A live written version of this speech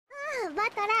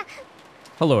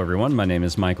Hello everyone, my name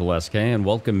is Michael SK and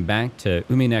welcome back to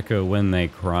Umineko When They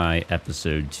Cry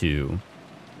Episode 2.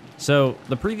 So,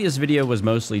 the previous video was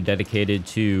mostly dedicated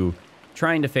to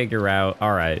trying to figure out,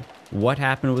 alright, what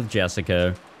happened with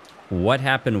Jessica, what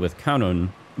happened with Kanon,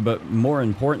 but more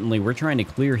importantly, we're trying to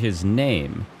clear his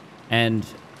name. And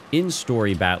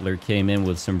In-Story Battler came in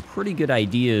with some pretty good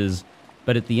ideas,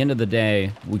 but at the end of the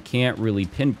day, we can't really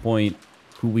pinpoint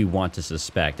who we want to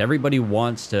suspect. Everybody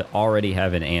wants to already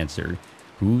have an answer.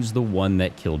 Who's the one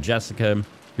that killed Jessica?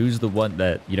 Who's the one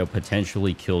that,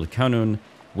 potentially killed Kanon?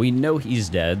 We know he's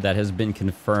dead. That has been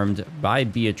confirmed by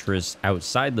Beatrice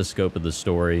outside the scope of the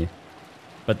story.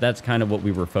 But that's kind of what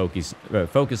we were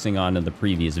focusing on in the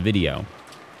previous video.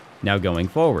 Now going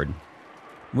forward,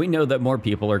 we know that more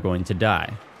people are going to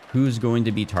die. Who's going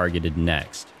to be targeted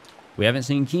next? We haven't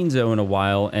seen Kinzo in a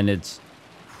while, and it's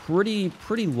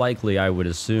pretty likely, I would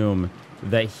assume,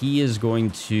 that he is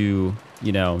going to,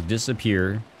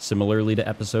 disappear, similarly to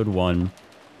episode 1,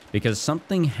 because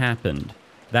something happened.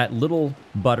 That little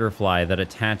butterfly that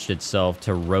attached itself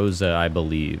to Rosa, I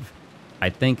believe. I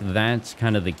think that's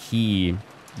kind of the key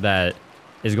that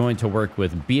is going to work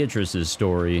with Beatrice's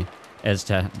story as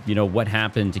to, what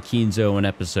happened to Kinzo in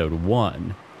episode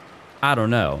 1. I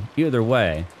don't know. Either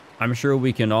way, I'm sure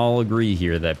we can all agree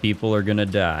here that people are gonna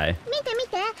die.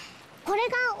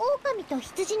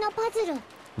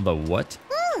 The what?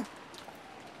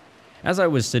 As I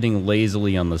was sitting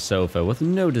lazily on the sofa with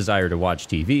no desire to watch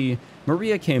TV,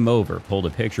 Maria came over, pulled a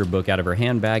picture book out of her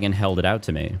handbag, and held it out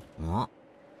to me.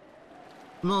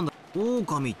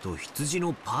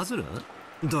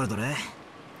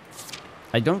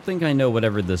 I don't think I know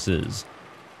whatever this is.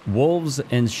 Wolves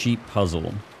and sheep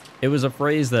puzzle. It was a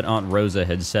phrase that Aunt Rosa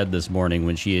had said this morning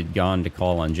when she had gone to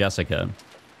call on Jessica.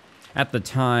 At the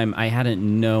time, I hadn't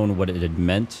known what it had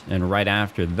meant, and right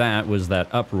after that was that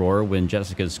uproar when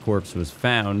Jessica's corpse was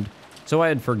found, so I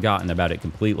had forgotten about it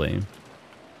completely.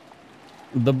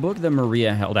 The book that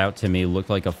Maria held out to me looked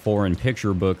like a foreign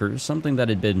picture book or something that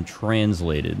had been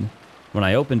translated. When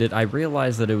I opened it, I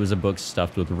realized that it was a book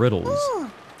stuffed with riddles.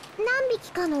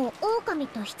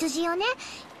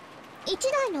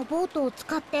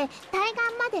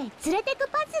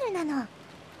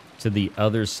 To the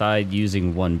other side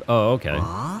using one... Oh, okay.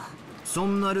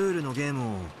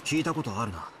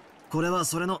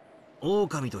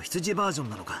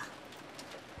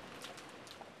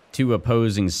 Two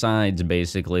opposing sides,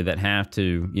 basically, that have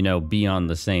to, be on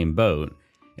the same boat.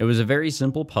 It was a very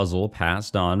simple puzzle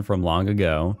passed on from long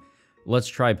ago. Let's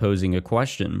try posing a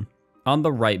question. On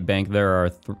the right bank,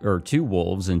 there are two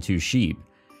wolves and two sheep.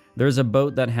 There's a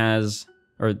boat that has...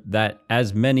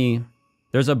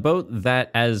 There's a boat that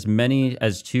as many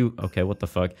as two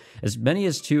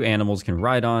animals can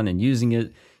ride on, and using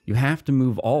it, you have to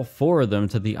move all four of them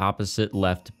to the opposite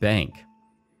left bank.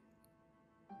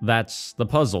 That's the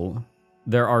puzzle.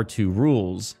 There are two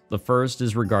rules. The first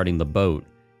is regarding the boat.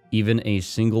 Even a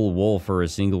single wolf or a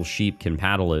single sheep can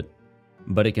paddle it,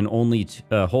 but it can only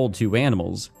hold two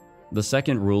animals. The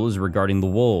second rule is regarding the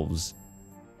wolves.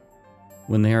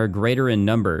 When they are greater in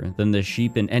number than the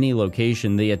sheep in any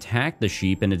location, they attack the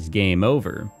sheep and it's game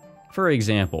over. For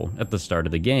example, at the start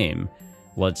of the game,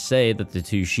 let's say that the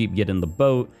two sheep get in the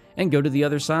boat and go to the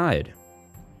other side.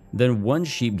 Then one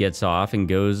sheep gets off and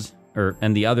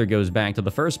the other goes back to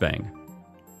the first bank.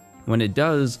 When it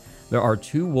does, there are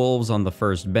two wolves on the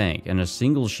first bank and a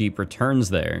single sheep returns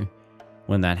there.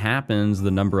 When that happens,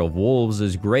 the number of wolves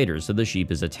is greater, so the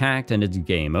sheep is attacked and it's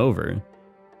game over.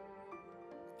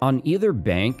 On either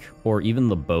bank, or even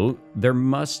the boat, there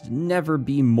must never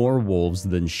be more wolves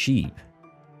than sheep.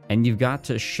 And you've got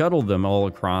to shuttle them all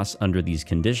across under these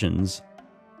conditions.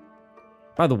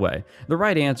 By the way, the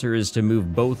right answer is to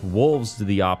move both wolves to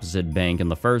the opposite bank in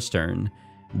the first turn.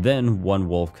 Then one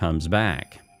wolf comes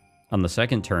back. On the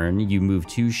second turn, you move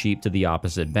two sheep to the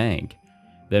opposite bank.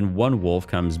 Then one wolf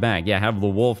comes back. Yeah, have the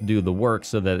wolf do the work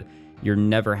so that you're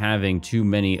never having too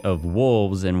many of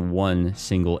wolves in one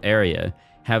single area.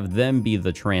 Have them be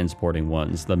the transporting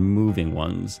ones, the moving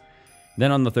ones.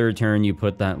 Then on the third turn, you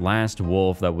put that last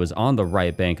wolf that was on the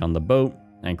right bank on the boat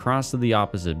and cross to the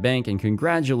opposite bank, and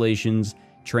congratulations,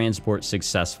 transport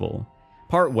successful.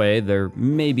 Partway, there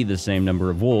may be the same number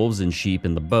of wolves and sheep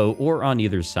in the boat or on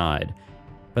either side,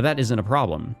 but that isn't a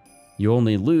problem. You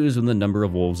only lose when the number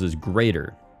of wolves is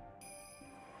greater.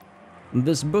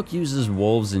 This book uses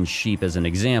wolves and sheep as an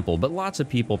example, but lots of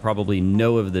people probably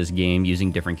know of this game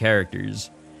using different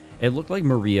characters. It looked like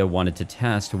Maria wanted to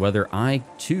test whether I,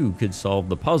 too, could solve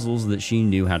the puzzles that she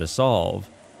knew how to solve.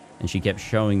 And she kept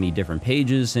showing me different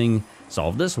pages saying,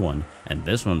 solve this one, and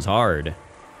this one's hard.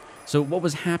 So what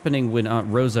was happening when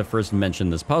Aunt Rosa first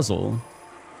mentioned this puzzle?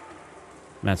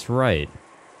 That's right.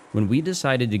 When we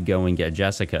decided to go and get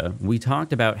Jessica, we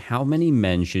talked about how many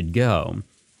men should go,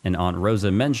 and Aunt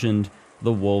Rosa mentioned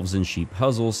the wolves and sheep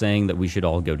puzzle, saying that we should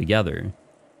all go together.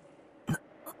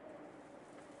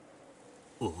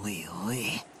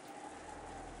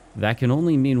 That can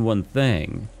only mean one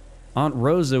thing. Aunt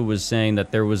Rosa was saying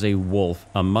that there was a wolf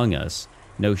among us.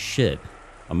 No shit,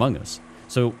 among us.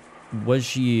 So was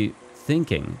she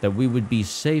thinking that we would be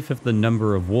safe if the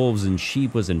number of wolves and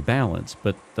sheep was in balance,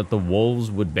 but that the wolves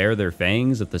would bare their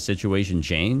fangs if the situation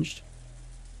changed?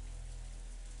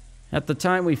 At the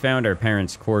time we found our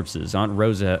parents' corpses, Aunt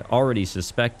Rosa had already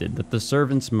suspected that the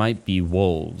servants might be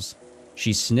wolves.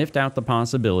 She sniffed out the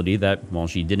possibility that, while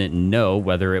she didn't know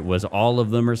whether it was all of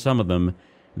them or some of them,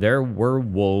 there were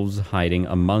wolves hiding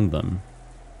among them.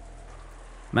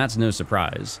 That's no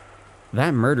surprise.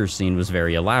 That murder scene was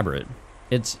very elaborate.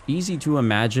 It's easy to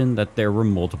imagine that there were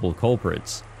multiple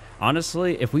culprits.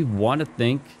 Honestly, if we want to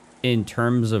think in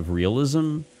terms of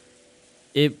realism,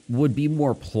 it would be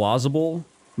more plausible,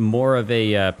 more of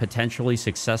a potentially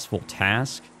successful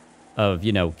task of,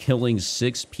 killing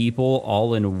 6 people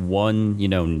all in one,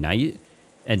 night,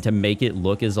 and to make it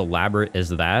look as elaborate as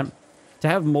that, to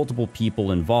have multiple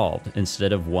people involved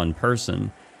instead of one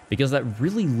person, because that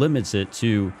really limits it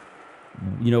to,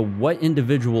 what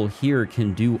individual here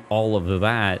can do all of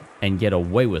that and get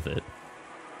away with it.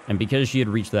 And because she had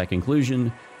reached that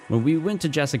conclusion, when we went to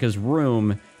Jessica's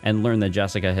room and learned that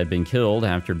Jessica had been killed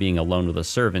after being alone with a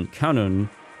servant, Kanon,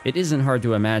 it isn't hard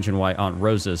to imagine why Aunt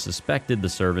Rosa suspected the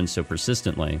servants so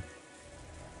persistently.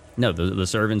 No, the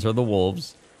servants are the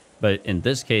wolves, but in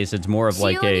this case, it's more of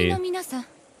like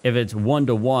if it's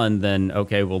 1-to-1, then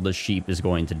okay, well, the sheep is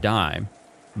going to die.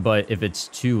 But if it's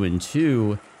 2 and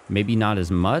 2, maybe not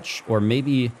as much, or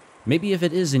maybe if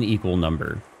it is an equal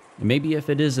number, maybe if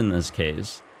it is in this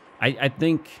case, I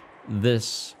think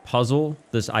this puzzle,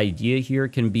 this idea here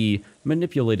can be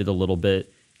manipulated a little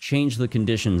bit, change the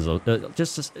conditions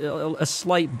just a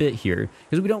slight bit here,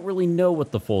 because we don't really know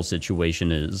what the full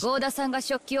situation is. Oh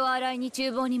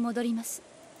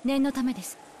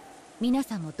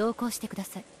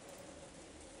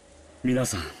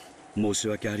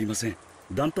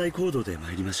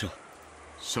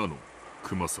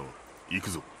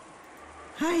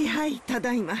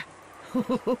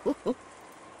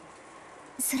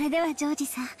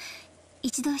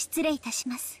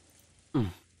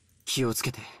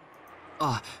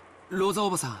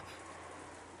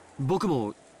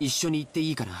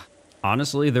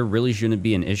Honestly, there really shouldn't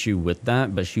be an issue with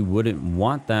that, but she wouldn't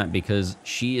want that because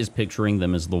she is picturing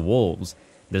them as the wolves.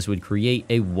 This would create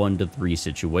a 1-to-3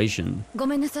 situation.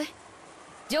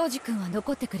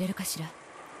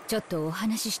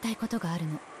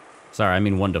 Sorry, I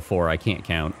mean 1-to-4, I can't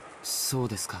count.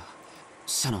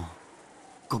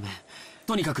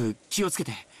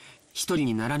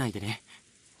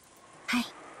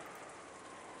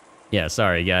 Yeah,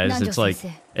 sorry guys, it's like,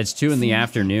 it's 2 in the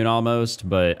afternoon almost,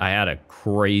 but I had a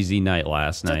crazy night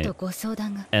last night,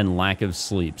 and lack of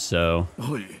sleep, so...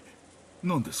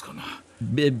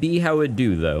 Be how it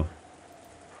do, though.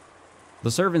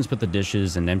 The servants put the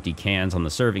dishes and empty cans on the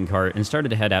serving cart and started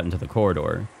to head out into the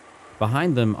corridor.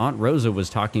 Behind them, Aunt Rosa was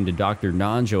talking to Dr.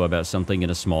 Nanjo about something in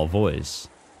a small voice.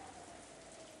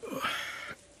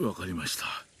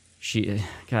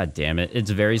 God damn it,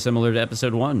 it's very similar to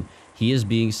episode 1. He is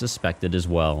being suspected as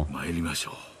well.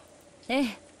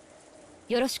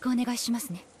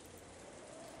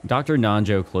 Dr.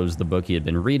 Nanjo closed the book he had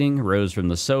been reading, rose from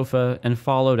the sofa, and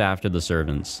followed after the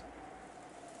servants.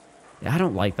 I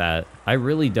don't like that. I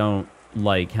really don't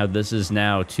like how this is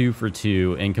now 2 for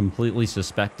 2 and completely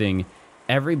suspecting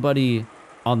everybody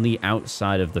on the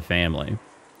outside of the family.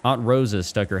 Aunt Rosa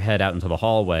stuck her head out into the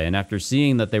hallway, and after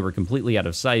seeing that they were completely out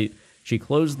of sight, she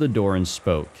closed the door and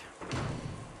spoke.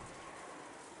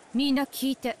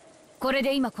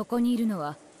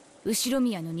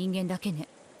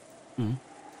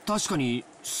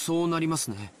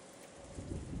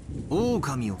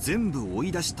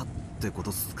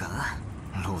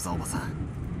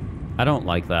 I don't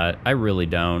like that. I really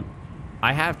don't.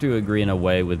 I have to agree in a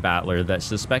way with Battler that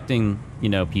suspecting,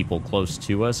 people close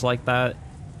to us like that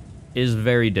is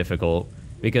very difficult,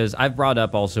 because I've brought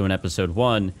up also in episode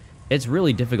 1, it's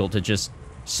really difficult to just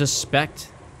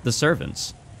suspect the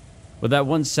servants. With that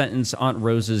one sentence, Aunt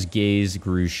Rosa's gaze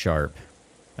grew sharp.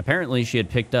 Apparently, she had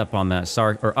picked up on that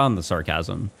on the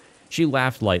sarcasm. She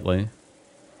laughed lightly.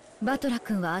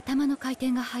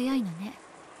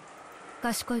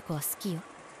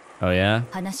 Oh yeah?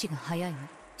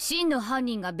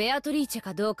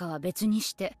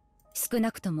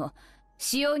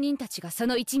 使用人たちがそ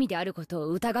の一味であることを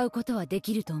疑うことはで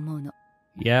きると思うの。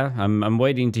Yeah, I'm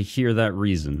waiting to hear that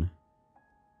reason.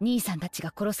 兄さんたち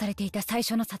が殺されていた最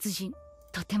初の殺人、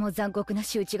とても残酷な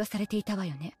仕打ちがされていたわ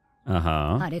よね。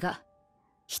あれが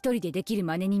一人でできる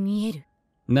真似に見える。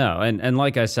No, and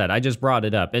like I said, I just brought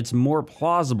it up. It's more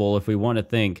plausible if we want to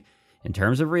think, in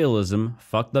terms of realism,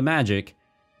 fuck the magic,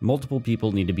 multiple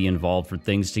people need to be involved for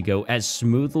things to go as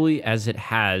smoothly as it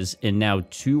has in now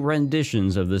 2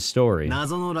 renditions of this story.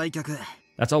 That's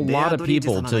a lot of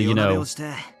people to,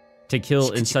 to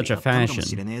kill in such a fashion.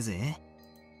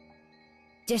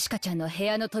 ジェシカちゃんの部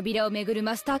屋の扉をめぐる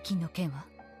マスターキーの件は、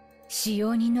使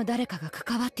用人の誰かが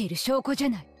関わっている証拠じゃ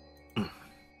ない。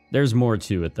There's more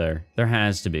to it there. There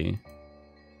has to be.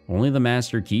 Only the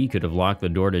master key could have locked the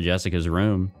door to Jessica's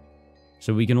room.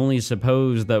 So we can only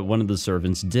suppose that one of the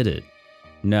servants did it.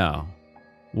 No.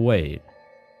 Wait.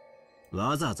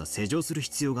 わざわざ施錠する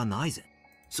必要がないぜ。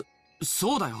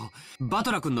そうだよ。バ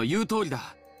トラ君の言う通りだ。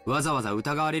わざわざ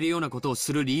疑われるようなことを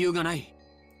する理由がない。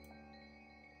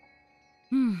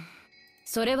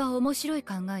それは面白い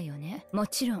考えよね。も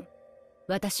ちろん、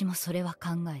私もそれは考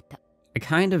えた。I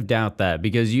kind of doubt that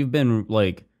because you've been,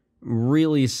 like,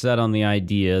 really set on the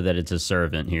idea that it's a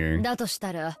servant here. だとし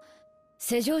たら、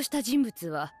施錠した人物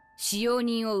は使用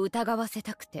人を疑わせ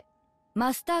たくて、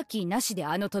マスターキーなしで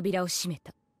あの扉を閉め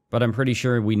た。But I'm pretty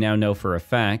sure we now know for a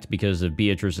fact, because of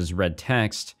Beatrice's red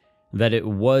text, that it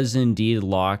was indeed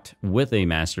locked with a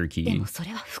master で key. もそ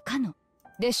れは不可能。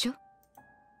でしょ？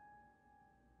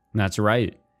 That's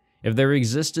right. If there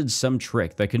existed some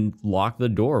trick that could lock the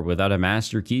door without a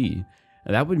master key,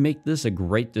 that would make this a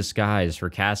great disguise for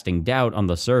casting doubt on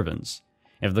the servants.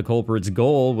 If the culprit's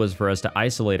goal was for us to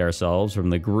isolate ourselves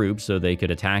from the group so they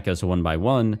could attack us one by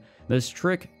one, this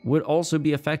trick would also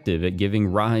be effective at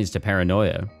giving rise to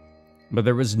paranoia. But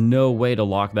there was no way to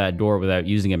lock that door without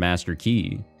using a master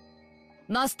key.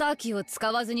 マスターキーを使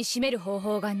わずに閉める方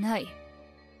法がない。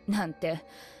なんて、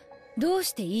どう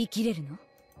して言い切れるの？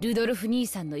ルドルフ兄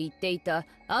さんの言っていた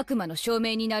悪魔の証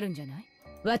明になるんじゃない？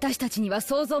私たちには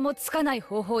想像もつかない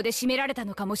方法で締められた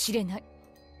のかもしれない。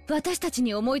私たち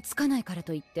に思いつかないから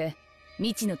といって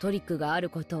未知のトリックがある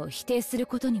ことを否定する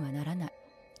ことにはならない。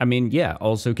I mean, yeah,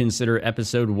 also consider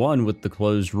episode 1 with the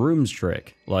closed rooms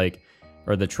trick,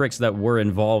 or the tricks that were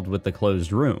involved with the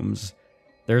closed rooms.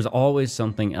 There's always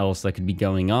something else that could be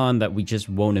going on that we just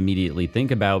won't immediately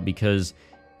think about because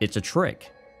it's a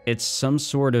trick. It's some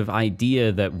sort of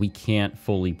idea that we can't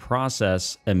fully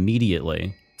process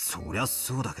immediately. そりゃ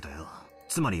そうだけどよ。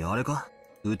つまりあれか？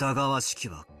疑わしき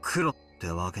は黒って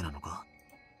わけなのか？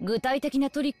具体的な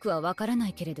トリックはわからな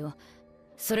いけれど、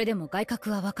それでも外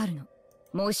角はわかるの。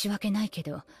申し訳ないけ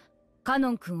ど、カ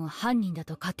ノン君を犯人だ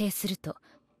と仮定すると、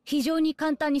非常に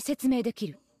簡単に説明でき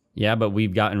る。Yeah, but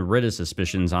we've gotten rid of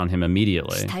suspicions on him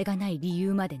immediately. 死体がない理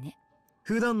由までね。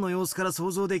普段の様子から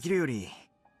想像できるより、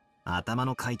頭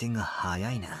の回転が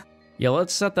速いな。Yeah,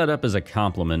 let's set that up as a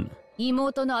compliment.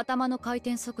 妹の頭の回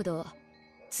転速度は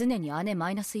常に姉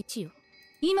マイナス1よ。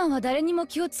今は誰にも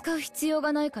気を使う必要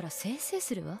がないからせいせい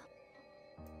するわ。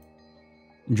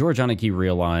George Aniki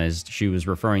realized she was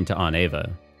referring to Aunt Ava,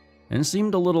 and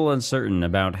seemed a little uncertain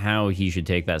about how he should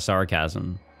take that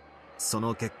sarcasm. そ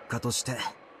の結果として、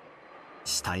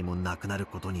死体もなくなる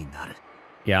ことになる。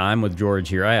Yeah, I'm with George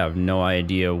here. I have no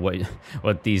idea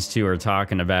what these two are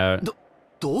talking about.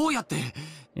 どうやって？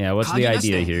 Yeah, what's the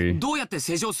idea here? どうやって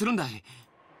施錠するんだい？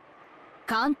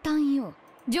簡単よ。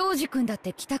ジョージ君だっ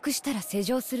て帰宅したら施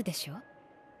錠するでしょ。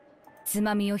つ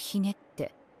まみをひねっ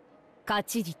てカ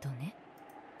チリとね。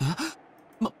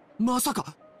まさ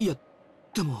か。いや、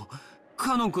でも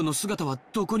カノン君の姿は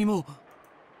どこにも。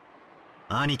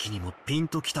兄貴にもピン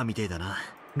ときたみてえだな。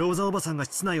ローザおばさんが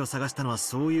室内を探したのは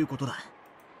そういうことだ。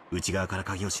内側から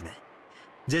鍵を閉め、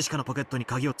ジェシカのポケットに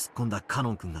鍵を突っ込んだカ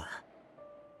ノン君が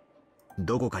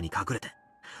どこかに隠れて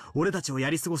俺たちをや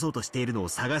り過ごそうとしているのを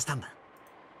探したんだ。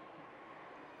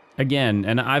Again,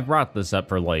 and I've brought this up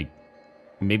for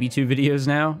maybe 2 videos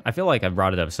now. I feel like I've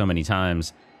brought it up so many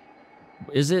times.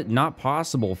 Is it not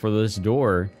possible for this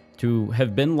door to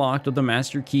have been locked with a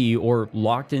master key or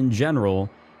locked in general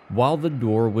while the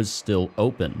door was still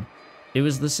open? It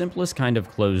was the simplest kind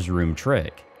of closed room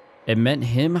trick. It meant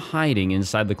him hiding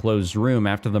inside the closed room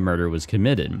after the murder was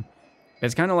committed.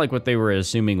 It's kind of like what they were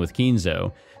assuming with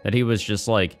Kinzo, that he was just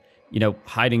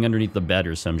hiding underneath the bed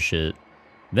or some shit.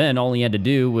 Then all he had to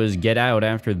do was get out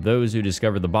after those who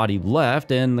discovered the body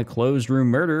left, and the closed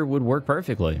room murder would work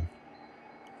perfectly.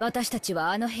 私たち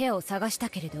はあの部屋を探した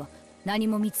けれど何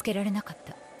も見つけられなかっ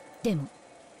た。でも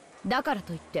だから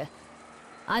といって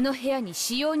あの部屋に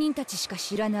使用人たちしか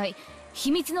知らない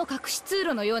秘密の隠し通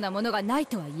路のようなものがない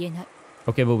とは言えない。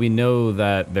Okay, but we know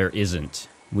that there isn't.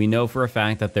 We know for a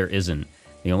fact that there isn't.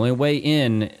 The only way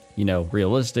in,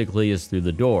 realistically is through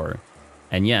the door.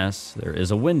 And yes, there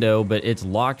is a window, but it's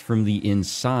locked from the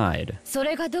inside. そ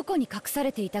れがどこに隠さ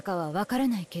れていたかはわから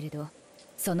ないけれど、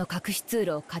その隠し通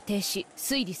路を仮定し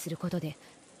推理することで、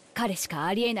彼しか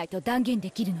ありえないと断言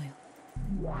できるのよ。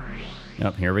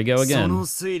Yep, here we go again. その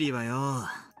推理はよ、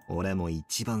俺も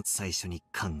一番最初に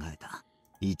考えた。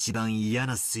一番嫌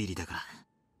な推理だから。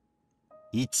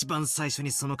一番最初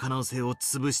にその可能性を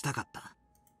潰したかった。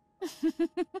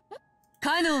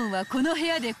カノンはこの部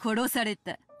屋で殺され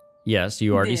た。Yes,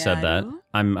 you already said that.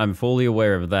 I'm fully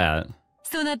aware of that.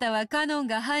 そなたはカノン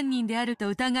が犯人であると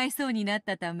疑いそうになっ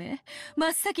たため、真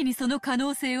っ先にその可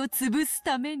能性を潰す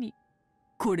ために。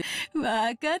これ、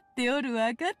わかっておる。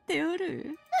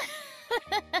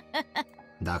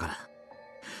だから、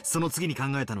その次に考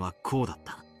えたのはこうだっ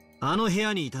た。あの部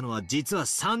屋にいたのは実は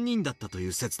3人だったとい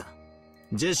う説だ。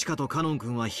ジェシカとカノン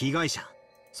君は被害者。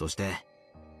そして、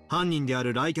犯人であ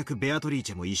る来客ベアトリー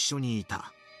チェも一緒にい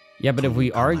た。Yeah, but if we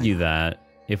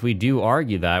do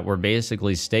argue that, we're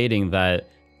basically stating that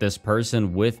this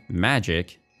person with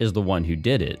magic is the one who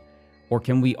did it. Or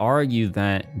can we argue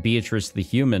that Beatrice the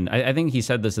human, I think he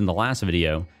said this in the last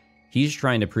video, he's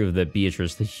trying to prove that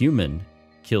Beatrice the human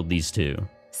killed these two.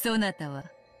 そなたは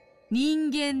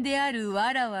人間である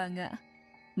わらわが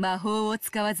魔法を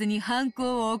使わずに犯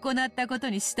行を行ったこ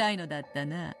とにしたいのだった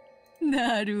な。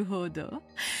なるほど。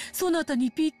そなた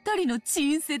にぴったりの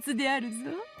陳説であるぞ。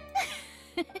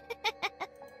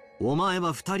お前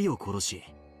は2人を殺し、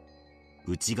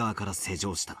内側から施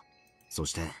錠した。そ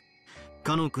して、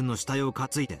カノン君の死体を担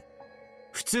いで、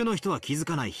普通の人は気づ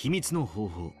かない秘密の方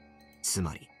法。つ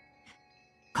まり、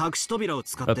隠し扉を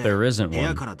使って部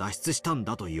屋から脱出したん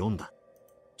だと読んだ。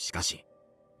しかし、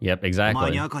Yep, exactly. お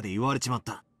前に赤で言われちまっ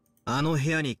た。あの部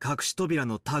屋に隠し扉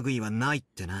の類はないっ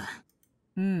てな。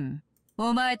うん。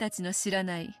お前たちの知ら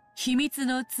ない秘密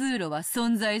の通路は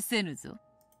存在せぬぞ。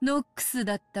ノックス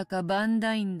だったかバン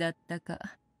ダインだったか。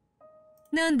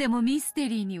何でもミステ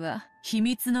リーには秘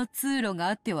密の通路が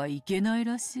あってはいけない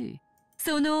らしい。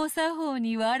そのお作法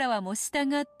にわらわも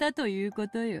従ったというこ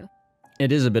とよ。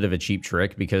It is a bit of a cheap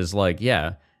trick because,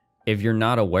 yeah, if you're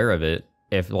not aware of it,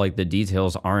 if, the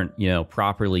details aren't,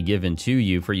 properly given to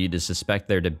you for you to suspect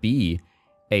there to be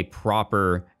a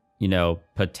proper,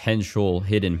 potential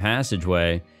hidden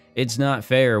passageway, it's not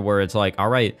fair where it's like, all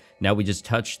right, now we just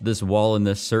touched this wall in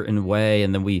this certain way,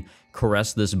 and then we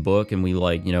caress this book, and we,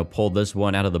 pull this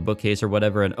one out of the bookcase or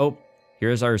whatever, and oh,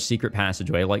 here's our secret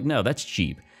passageway. No, that's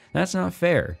cheap. That's not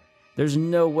fair. There's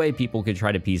no way people could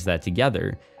try to piece that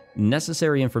together.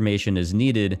 Necessary information is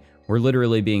needed. We're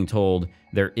literally being told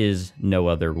there is no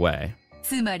other way.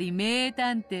 つまり名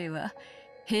探偵は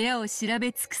部屋を調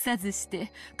べ尽くさずし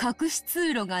て隠し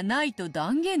通路がないと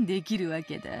断言できるわ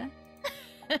けだ。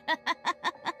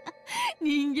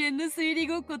人間の推理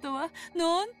ごっことは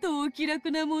なんとお気楽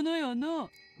なものよの。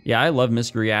Yeah, I love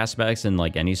mystery aspects in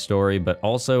any story, but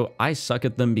also I suck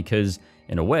at them because,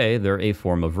 in a way, they're a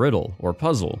form of riddle or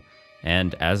puzzle.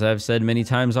 And as I've said many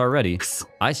times already,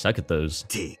 I suck at those.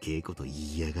 てけえこと言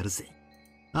いやがるぜ。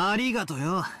ありがと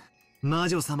よ。魔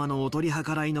女様のお取り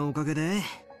計らいのおかげで、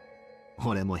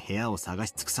俺も部屋を探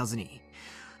し尽くさずに、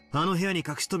あの部屋に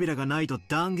隠し扉がないと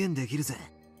断言できるぜ。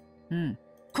うん。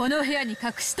この部屋に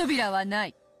隠し扉はな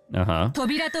い。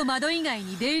扉と窓以外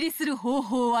に出入りする方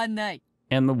法はない。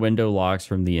And the window locks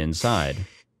from the inside. っ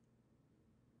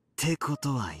てこ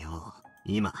とはよ、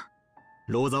今、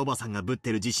ローザおばさんがぶって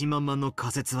る自信満々の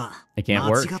仮説は間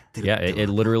違ってる。Yeah,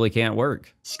 it literally can't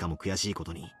work. しかも悔しいこ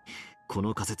とに、こ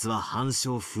の仮説は反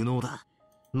証不能だ。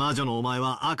魔女のお前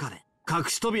は赤で、隠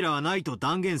し扉はないと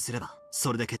断言すれば、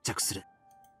それで決着する。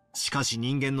しかし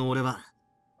人間の俺は、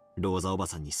ローザおば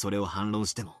さんにそれを反論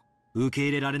しても、受け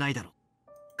入れられないだろう。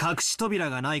隠し扉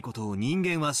がないことを人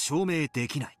間は証明で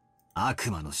きない。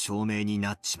悪魔の証明に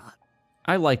なっちまう。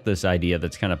I like this idea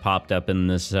that's kind of popped up in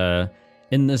this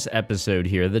episode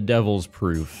here, the devil's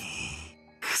proof.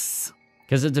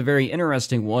 Because it's a very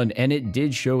interesting one, and it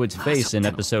did show its face in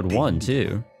episode 1,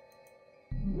 too.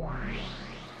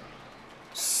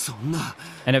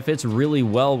 And it fits really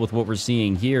well with what we're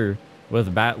seeing here,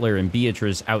 with Battler and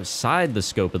Beatrice outside the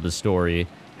scope of the story,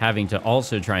 having to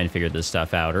also try and figure this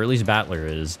stuff out, or at least Battler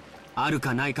is.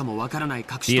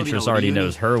 Beatrice already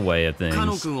knows her way of things.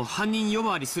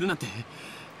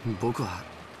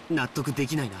 納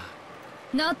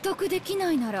得でき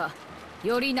ないなら、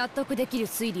より納得できる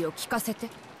推理を聞かせて。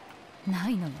な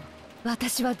いのよ。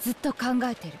私はずっと考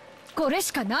えてる。これ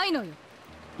しかないのよ。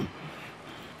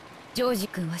ジョージ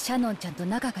君はシャノンちゃんと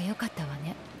仲が良かったわ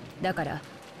ね。だから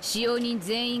使用人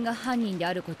全員が犯人で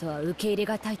あることは受け入れ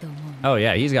がたいと思う。 Oh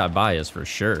yeah, he's got bias for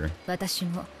sure. 私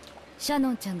もシャ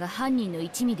ノンちゃんが犯人の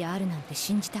一味であるなんて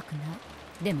信じたくない。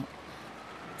でも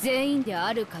全員で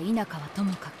あるか否かはと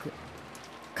もかく、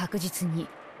確実に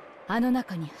あの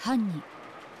中に犯人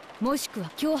もしくは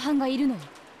共犯がいるのよ。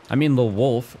 I mean, the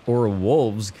wolf or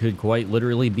wolves could quite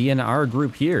literally be in our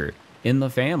group here, in the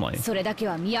family. それだけ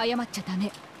は見誤っちゃダ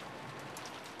メ。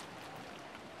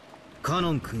カ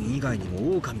ノン君以外に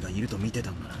も狼がいると見て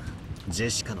たんだな。ジェ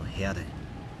シカの部屋で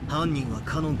犯人は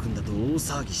カノン君だと大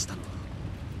騒ぎしたのは。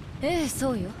ええ、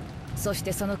そうよ。そし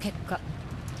てその結果、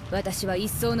私は一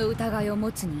層の疑いを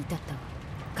持つに至ったわ。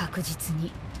確実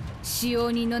に使用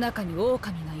人の中に狼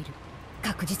がいる。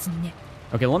確実にね。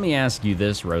 Okay, let me ask you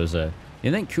this, Rosa.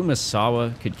 You think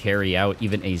Kumasawa could carry out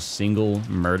even a single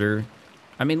murder?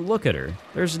 I mean, look at her.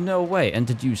 There's no way. And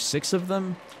to do 6 of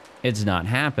them? It's not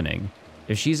happening.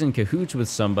 If she's in cahoots with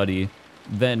somebody,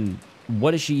 then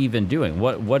what is she even doing?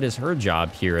 What is her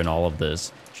job here in all of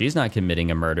this? She's not committing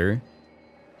a murder.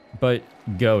 But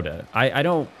Goda, I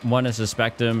don't want to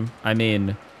suspect him. I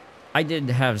mean, I did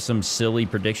have some silly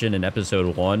prediction in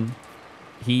episode 1.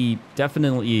 He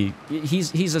definitely,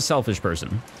 he's a selfish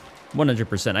person.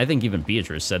 100%. I think even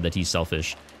Beatrice said that he's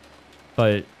selfish.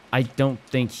 But I don't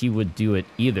think he would do it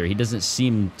either. He doesn't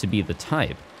seem to be the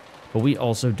type. But we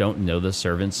also don't know the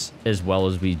servants as well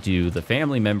as we do the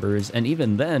family members. And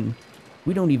even then,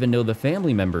 we don't even know the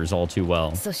family members all too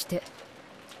well. That's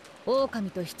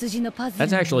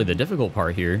actually the difficult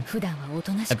part here.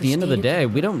 At the end of the day,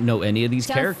 we don't know any of these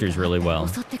characters really well.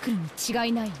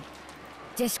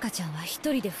 ジェシカちゃんは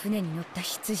一人で船に乗った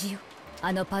羊よ。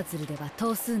あのパズルでは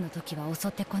頭数の時は襲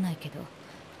ってこないけど、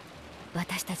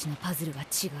私たちのパズルは違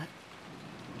う。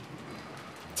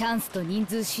チャンスと人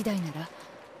数次第なら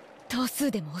頭数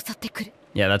でも襲ってくる。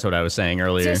 Yeah, that's what I was saying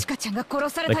earlier. ジェシカちゃんが殺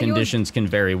された The ように。 conditions can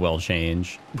very well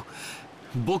change.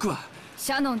 僕は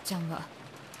シャノンちゃんは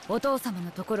お父様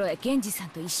のところへ源氏さん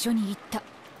と一緒に行った。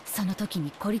その時に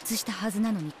孤立したはず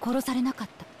なのに殺されなかっ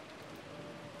た。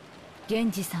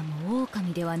源氏さんも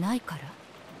狼ではないから。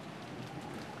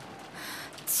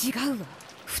違うわ。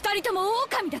二人とも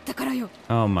狼だったからよ。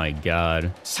 Oh my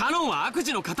god. シャノンは悪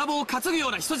事の片棒を担ぐよ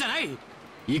うな人じゃない。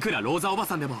いくらローザおば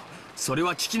さんでもそれ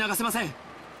は聞き流せません。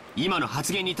今の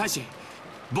発言に対し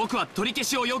僕は取り消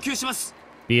しを要求します。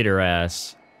 Beat her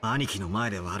ass. 兄貴の前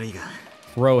で悪いが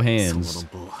Throw hands.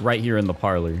 Right here in the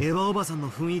parlor. エヴァおばさんの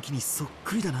雰囲気にそっ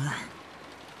くりだな。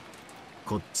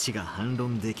こっちが反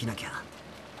論できなきゃ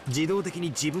自動的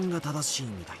に自分が正しい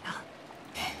みたいな。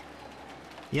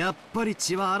やっぱり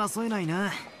血は争えないな、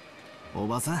お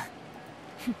ばさん。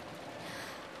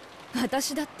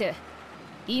私だって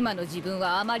今の自分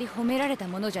はあまり褒められた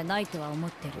ものじゃないとは思っ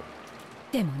てる。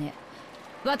でもね、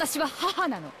私は母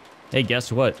なの。 Hey,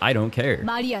 guess what? I don't care.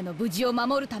 マリアの無事を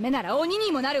守るためなら鬼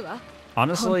にもなるわ。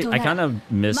 Honestly, I kind of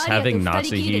miss having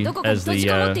Natsuhi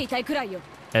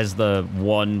as the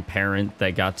one parent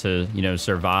that got to, you know,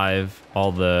 survive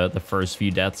all the first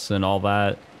few deaths and all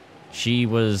that. She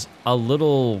was a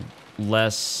little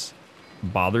less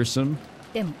bothersome.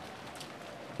 でも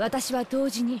私は同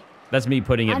時に That's me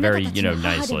putting it very, you know, あ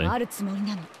なたたちの母で nicely. もあるつもり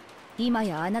なの。今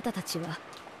やあなたたちは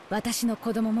私の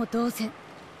子供も同然。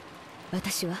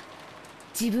私は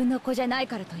自分の子じゃない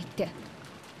からといって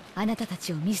あなたた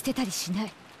ちを見捨てたりしな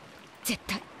い。絶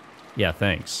対。 Yeah,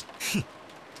 thanks.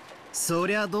 そ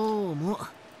りゃどうも。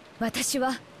私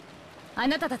はあ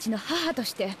なたたちの母と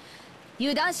して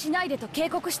油断しないでと警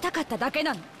告したかっただけ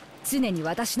なの。常に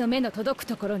私の目の届く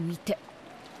ところにいて。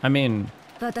 I mean,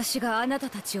 私があなた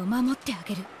たちを守ってあ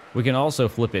げる。 we can also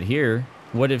flip it here.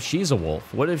 What if she's a wolf?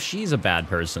 What if she's a bad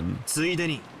person? ついで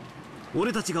に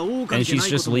俺たちが狼 And じゃな she's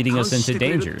いこ just とを leading 監 us 視し into てく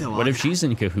れる danger. って What わ if けだ。 she's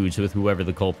in cahoots with whoever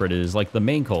the culprit is, like the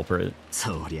main culprit?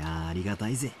 そりゃありがた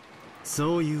いぜ。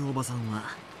そういうおばさんは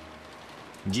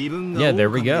自分が Yeah, there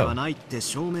we 狼で go. はないって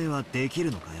証明はでき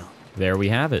るのかよ。 There we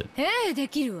have it. ええ、で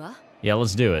きるわ。 Yeah,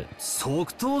 let's do it.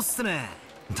 即答っすね。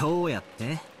どうやっ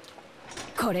て？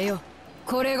これよ。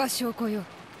これが証拠よ。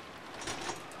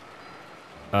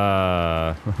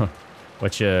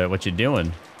What you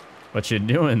doing? What you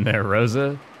doing there,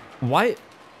 Rosa? Why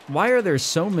are there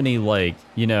so many, like,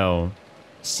 you know,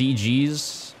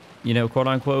 CGs, you know, quote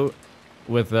unquote,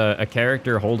 with a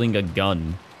character holding a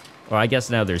gun? Well, I guess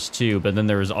now there's 2, but then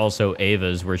there was also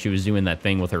Ava's where she was doing that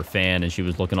thing with her fan and she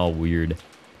was looking all weird.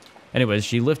 Anyways,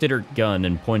 she lifted her gun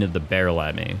and pointed the barrel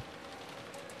at me.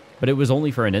 But it was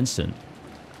only for an instant.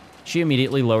 She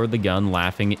immediately lowered the gun,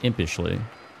 laughing impishly.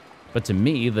 But to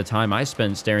me, the time I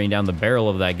spent staring down the barrel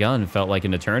of that gun felt like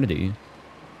an eternity.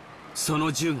 そ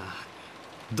の銃が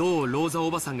どうローザ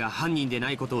おばさんが犯人でな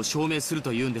いことを証明する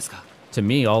というんですか。to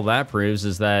me, all that proves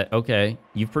is that, okay,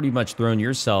 you've pretty much thrown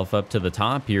yourself up to the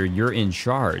top here. You're in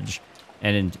charge.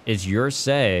 And it's your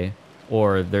say,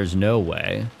 or there's no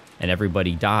way. And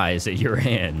everybody dies at your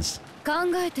hands. 考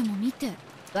えてもみて、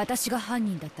私が犯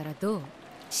人だったらどう？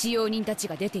使用人たち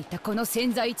が出ていたこの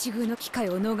千載一遇の機会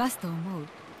を逃すと思う。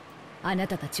あな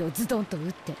たたちをズドンと撃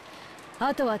って、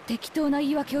あとは適当な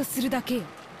言い訳をするだけよ。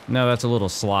No, that's a little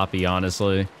sloppy,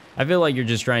 honestly. I feel like you're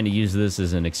just trying to use this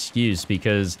as an excuse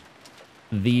because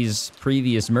these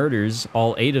previous murders,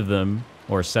 all 8 of them,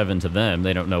 or 7 to them,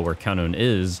 they don't know where Kanon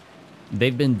is,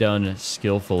 they've been done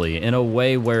skillfully in a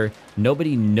way where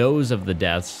nobody knows of the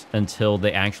deaths until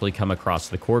they actually come across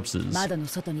the corpses. There's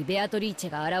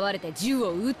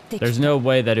no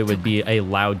way that it would be a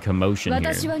loud commotion here.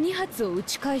 私は2発を撃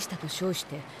ち返したと称し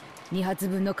て、2発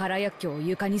分の空薬莢を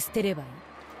床に捨てればいい。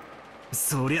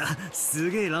そりゃす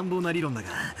げえ乱暴な理論だが、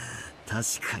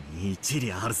確かに一理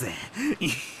あるぜ。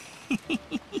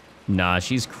Nah,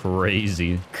 she's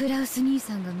crazy. クラウス兄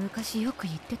さんが昔よく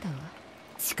言ってたわ。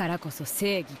力こそ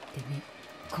正義ってね。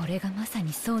これがまさ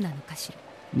にそうなのかしら。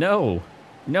No,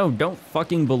 don't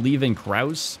fucking believe in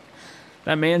Kraus.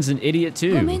 That man's an idiot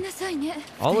too. ごめんなさいね。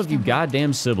All of you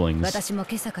goddamn siblings. 私も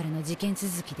今朝からの事件続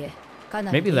きで。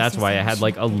Maybe that's why I had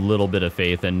like a little bit of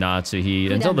faith in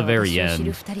Natsuhi until the very end.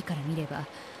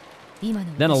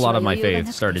 Then a lot of my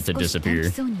faith started to disappear.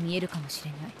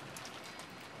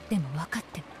 でも分かっ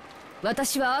ても、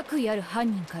私は悪意ある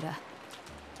犯人から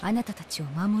あなたたちを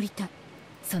守りたい。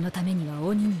そのためには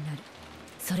鬼になる。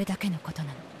それだけのことな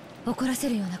の。怒らせ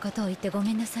るようなことを言ってご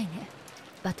めんなさいね。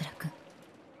バトラ君、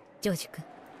ジョージ君、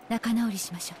仲直り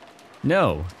しましょう。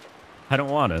No, I don't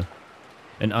wanna.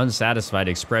 An unsatisfied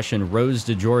expression rose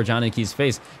to George Aniki's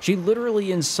face. She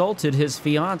literally insulted his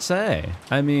fiancée.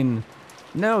 I mean,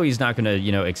 no, he's not gonna,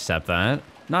 accept that.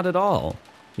 Not at all.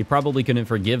 He probably couldn't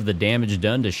forgive the damage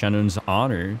done to Shanun's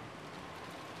honor.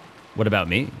 What about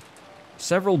me?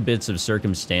 Several bits of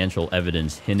circumstantial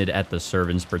evidence hinted at the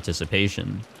servants'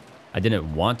 participation. I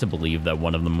didn't want to believe that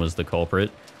one of them was the culprit,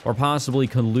 or possibly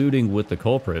colluding with the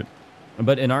culprit.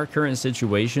 But in our current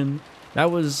situation, that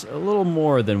was a little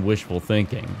more than wishful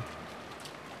thinking.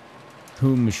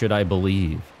 Whom should I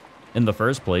believe? In the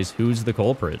first place, who's the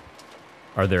culprit?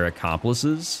 Are there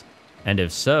accomplices? And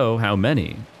if so, how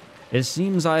many? It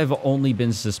seems I've only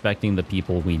been suspecting the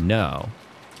people we know.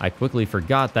 I quickly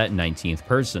forgot that 19th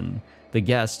person, the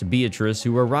guest Beatrice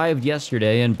who arrived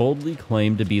yesterday and boldly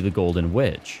claimed to be the Golden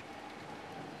Witch.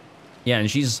 Yeah, and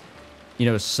she's,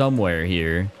 somewhere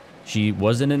here. She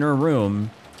wasn't in her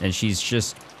room, and she's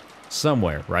just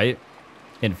somewhere, right?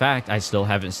 In fact, I still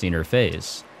haven't seen her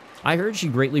face. I heard she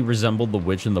greatly resembled the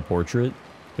witch in the portrait,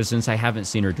 but since I haven't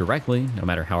seen her directly, no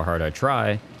matter how hard I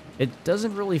try, it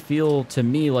doesn't really feel to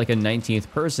me like a 19th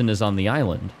person is on the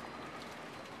island.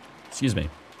 Excuse me.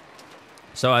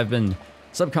 So I've been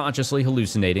subconsciously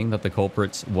hallucinating that the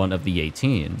culprit's one of the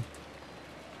 18.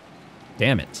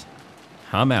 Damn it.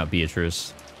 Come out,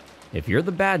 Beatrice. If you're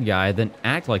the bad guy, then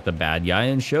act like the bad guy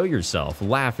and show yourself,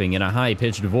 laughing in a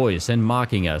high-pitched voice and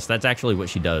mocking us. That's actually what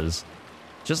she does.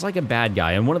 Just like a bad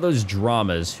guy in one of those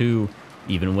dramas who,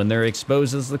 even when they're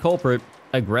exposed as the culprit,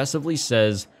 aggressively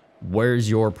says, "Where's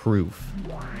your proof?"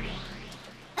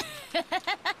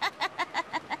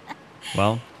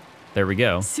 Well, there we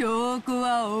go.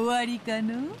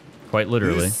 Quite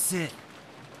literally.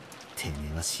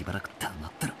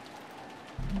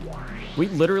 We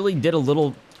literally did a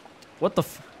little... What the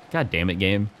f... God damn it,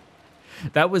 game.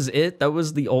 That was it? That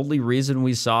was the only reason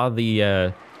we saw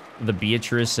the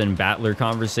Beatrice and Battler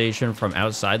conversation from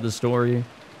outside the story?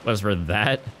 Was for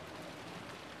that?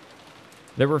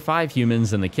 There were 5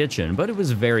 humans in the kitchen, but it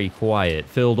was very quiet,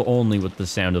 filled only with the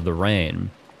sound of the rain.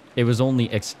 It was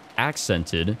only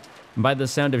accented by the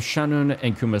sound of Shanun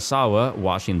and Kumasawa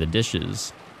washing the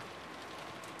dishes.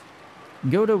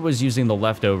 Goda was using the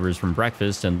leftovers from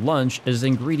breakfast and lunch as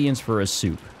ingredients for a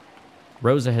soup.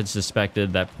 Rosa had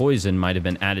suspected that poison might have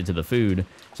been added to the food,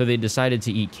 so they decided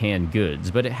to eat canned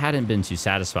goods, but it hadn't been too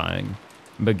satisfying.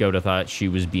 But Goda thought she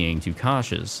was being too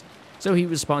cautious, so he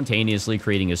was spontaneously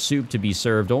creating a soup to be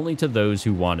served only to those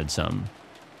who wanted some.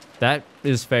 That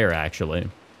is fair, actually.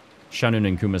 Shanun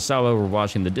and Kumasawa were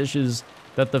washing the dishes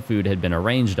that the food had been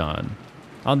arranged on.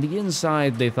 On the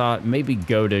inside, they thought maybe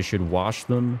Goda should wash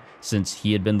them, since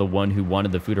he had been the one who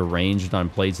wanted the food arranged on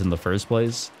plates in the first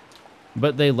place.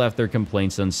 But they left their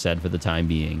complaints unsaid for the time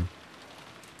being.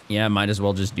 Yeah, might as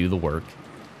well just do the work.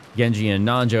 Genji and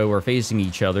Nanjo were facing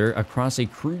each other across a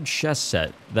crude chess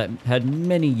set that had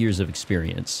many years of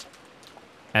experience.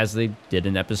 As they did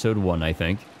in episode 1, I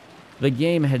think, the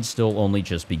game had still only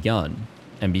just begun.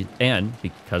 And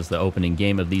because the opening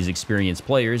game of these experienced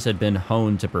players had been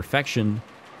honed to perfection,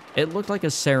 it looked like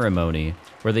a ceremony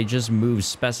where they just moved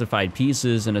specified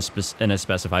pieces in a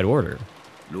specified order.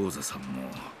 I'm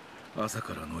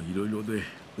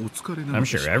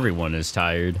sure everyone is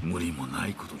tired.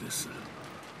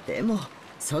 でも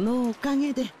そのおか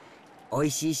げで美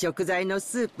味しい食材の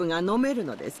スープが飲める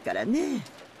のですからね。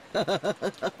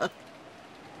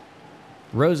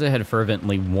Rosa had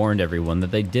fervently warned everyone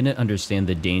that they didn't understand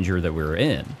the danger that we were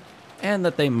in, and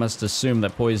that they must assume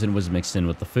that poison was mixed in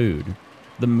with the food.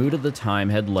 The mood of the time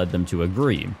had led them to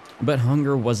agree, but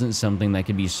hunger wasn't something that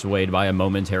could be swayed by a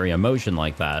momentary emotion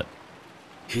like that.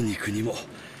 皮肉にも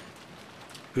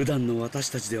普段の私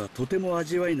たちではとても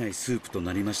味わえないスープと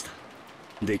なりました。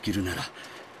できるなら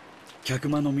客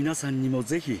間の皆さんにも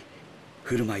ぜひ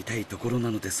振る舞いたいところ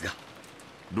なのですが。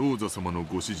ローザ様の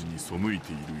ご指示に背い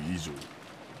ている以上、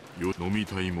飲み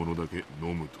たいものだけ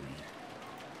飲むといい。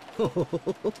ほほほ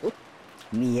ほほ。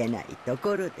見えないと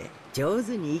ころで上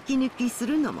手に息抜きす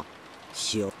るのも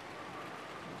塩。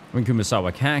When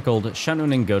Kumasawa cackled,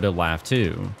 Shannon and Goda laughed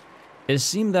too. It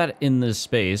seemed that in this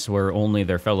space where only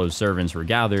their fellow servants were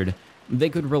gathered, they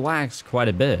could relax quite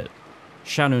a bit.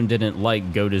 Shannon didn't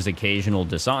like Goda's occasional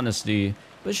dishonesty,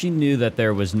 but she knew that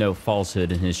there was no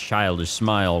falsehood in his childish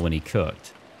smile when he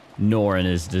cooked, nor in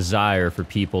his desire for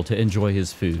people to enjoy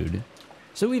his food.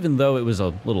 So even though it was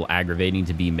a little aggravating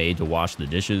to be made to wash the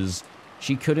dishes,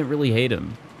 she couldn't really hate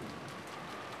him.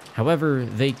 However,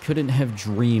 they couldn't have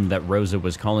dreamed that Rosa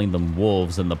was calling them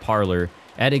wolves in the parlor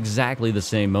at exactly the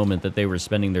same moment that they were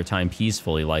spending their time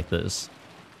peacefully like this.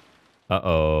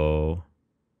 Uh-oh.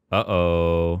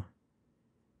 Uh-oh.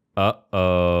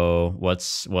 Uh-oh.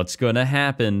 What's gonna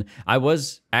happen? I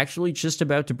was actually just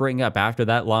about to bring up after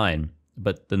that line,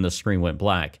 but then the screen went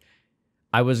black.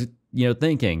 I was,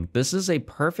 thinking, this is a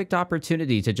perfect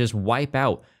opportunity to just wipe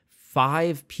out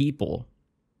 5 people.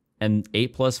 And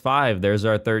 8 plus 5, there's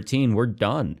our 13. We're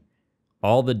done.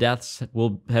 All the deaths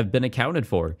will have been accounted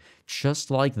for,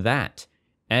 just like that.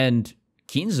 And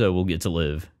Kinzo will get to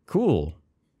live. Cool.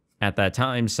 At that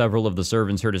time, several of the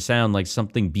servants heard a sound like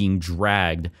something being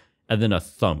dragged, and then a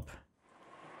thump.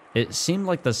 It seemed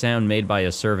like the sound made by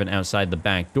a servant outside the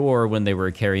back door when they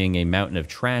were carrying a mountain of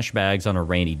trash bags on a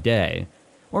rainy day,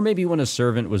 or maybe when a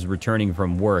servant was returning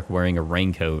from work wearing a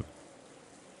raincoat.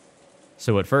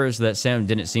 So at first, that sound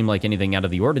didn't seem like anything out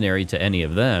of the ordinary to any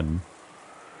of them.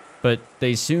 But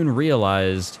they soon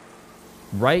realized,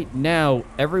 right now,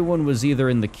 everyone was either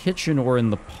in the kitchen or in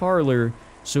the parlor,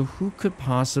 so who could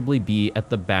possibly be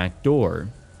at the back door?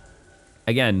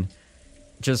 Again,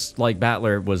 just like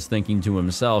Battler was thinking to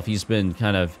himself, he's been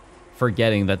kind of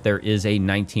forgetting that there is a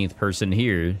 19th person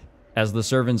here. As the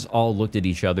servants all looked at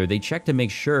each other, they checked to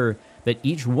make sure that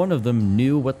each one of them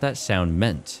knew what that sound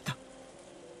meant.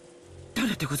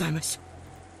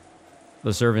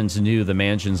 The servants knew the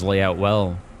mansion's layout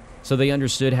well, so they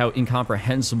understood how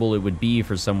incomprehensible it would be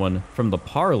for someone from the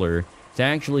parlor to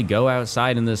actually go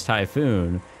outside in this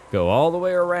typhoon, go all the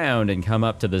way around, and come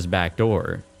up to this back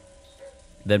door.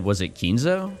 Then was it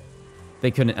Kinzo?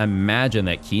 They couldn't imagine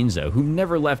that Kinzo, who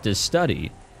never left his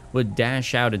study, would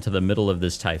dash out into the middle of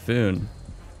this typhoon,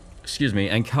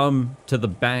 and come to the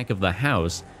back of the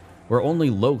house where only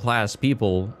low-class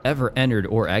people ever entered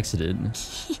or exited.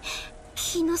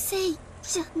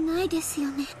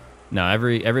 No,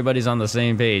 everybody's on the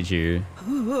same page here.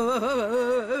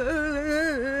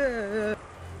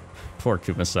 Poor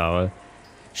Kumasawa.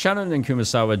 Shannon and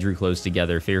Kumasawa drew close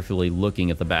together, fearfully looking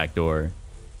at the back door.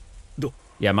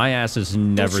 Yeah, my ass is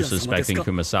never suspecting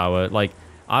Kumasawa. Like,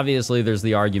 obviously there's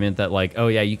the argument that, like, oh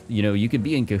yeah, you could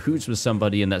be in cahoots with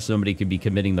somebody and that somebody could be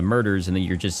committing the murders and then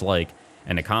you're just like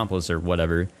an accomplice or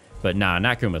whatever. But nah,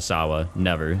 not Kumasawa.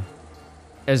 Never.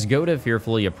 As Goda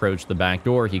fearfully approached the back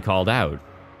door, he called out,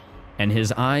 and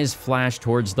his eyes flashed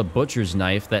towards the butcher's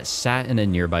knife that sat in a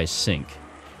nearby sink.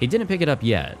 He didn't pick it up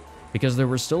yet, because there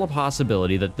was still a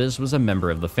possibility that this was a member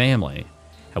of the family.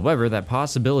 However, that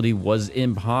possibility was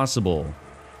impossible.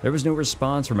 There was no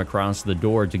response from across the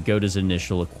door to Goda's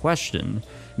initial question.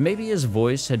 Maybe his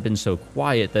voice had been so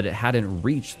quiet that it hadn't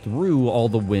reached through all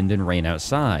the wind and rain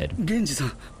outside.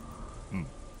 Genji-san.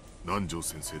 Nanjo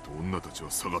sensei to onna tachi wa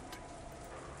sagatte.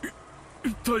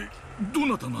 Ittai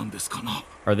donata nan desu kana?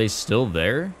 Are they still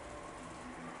there?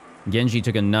 Genji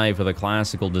took a knife with a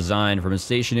classical design from a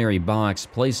stationary box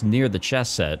placed near the chess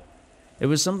set. It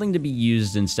was something to be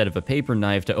used instead of a paper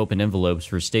knife to open envelopes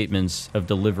for statements of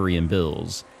delivery and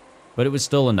bills. But it was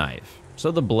still a knife,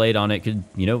 so the blade on it could,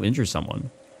 injure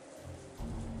someone.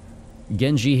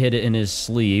 Genji hid it in his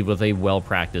sleeve with a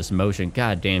well-practiced motion.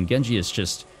 God damn, Genji is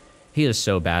just... He is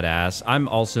so badass. I'm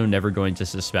also never going to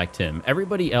suspect him.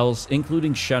 Everybody else,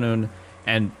 including Kanon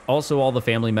and also all the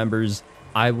family members,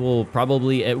 I will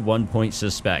probably at one point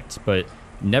suspect, but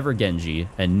never Genji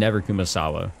and never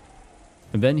Kumasawa.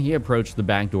 And then he approached the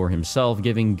back door himself,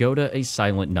 giving Goda a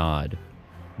silent nod.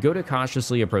 Goda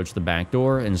cautiously approached the back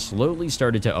door and slowly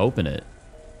started to open it.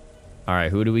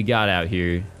 Alright, who do we got out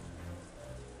here?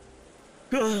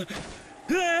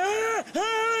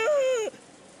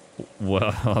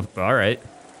 Well, alright.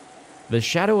 The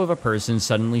shadow of a person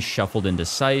suddenly shuffled into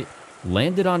sight,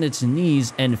 landed on its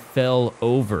knees, and fell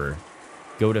over.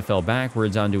 Goda fell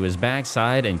backwards onto his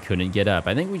backside and couldn't get up.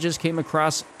 I think we just came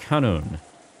across Kanon.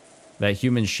 That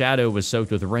human shadow was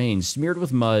soaked with rain, smeared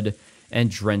with mud, and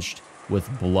drenched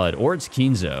with blood. Or it's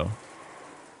Kinzo.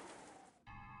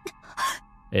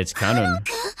 It's Kanon.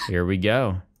 Here we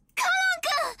go.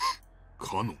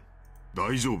 Kanon?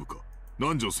 大丈夫か?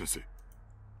 Nanjo sensei.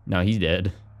 No, he's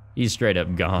dead. He's straight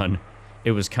up gone.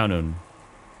 It was Kanon.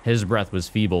 His breath was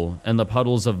feeble, and the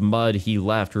puddles of mud he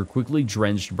left were quickly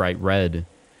drenched bright red.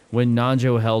 When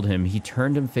Nanjo held him, he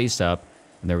turned him face up,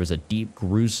 and there was a deep,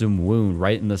 gruesome wound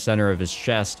right in the center of his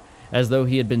chest, as though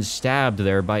he had been stabbed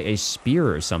there by a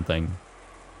spear or something.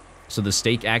 So the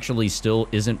stake actually still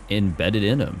isn't embedded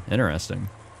in him. Interesting.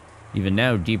 Even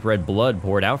now, deep red blood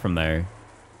poured out from there.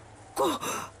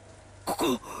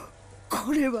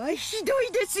 これはひど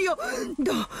いですよ。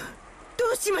ど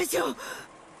うしましょう。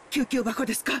救急箱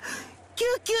ですか？救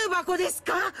急箱です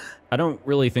か？ I don't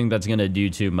really think that's gonna do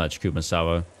too much,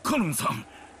 Kumasawa. カノンさん、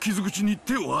傷口に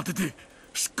手を当てて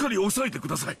しっかり押さえてく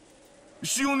ださい。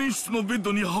使用人室のベッ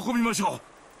ドに運びましょ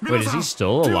う。 Wait, is he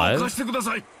still 手を alive? 貸してくだ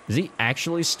さい。 Is he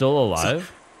actually still alive?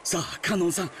 さあ、カノ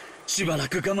ンさん、しばら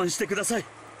く我慢してください。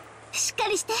しっか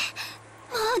りして。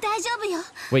もう大丈夫よ。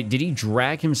 Wait, did he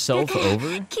drag himself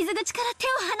over? 傷口から手を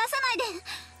離さないで。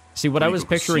 See, what I was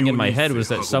picturing in my head was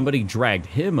that somebody dragged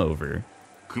him over.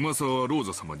 熊沢ロー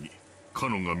ザ様にカ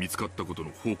ノンが見つかったこと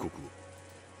の報告を。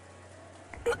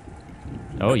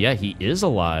 Oh yeah, he is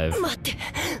alive. 待って。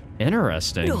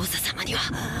 Interesting. ローザ様に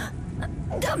は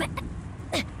ダメ。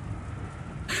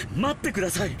待ってくだ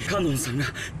さい。カノンさんが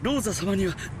ローザ様に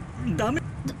はダメ。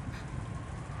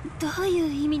どうい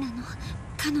う意味なの、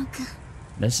カノン君。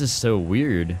 This is so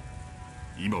weird.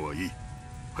 今はいい。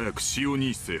早く使用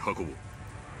人室へ運ぼう。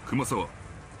熊沢、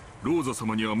ローザ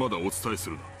様にはまだお伝えす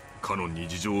るな。カノンに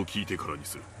事情を聞いてからに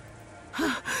する。は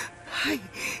い。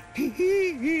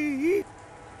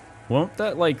 Won't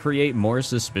that, like, create more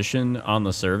suspicion on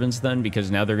the servants then?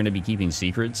 Because now they're going to be keeping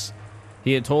secrets?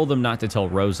 He had told them not to tell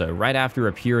Rosa right after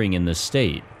appearing in this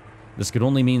state. This could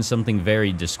only mean something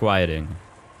very disquieting.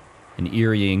 An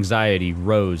eerie anxiety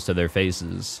rose to their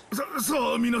faces. さ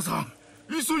あ皆さん、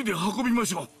急いで運びま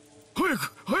しょう。早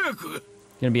く早く。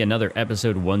 Gonna be another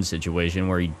episode 1 situation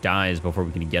where he dies before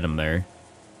we can get him there.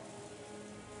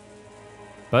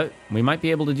 But we might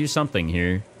be able to do something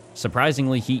here.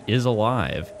 Surprisingly, he is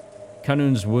alive.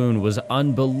 Kanon's wound was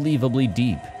unbelievably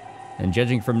deep. And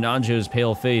judging from Nanjo's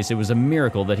pale face, it was a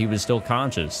miracle that he was still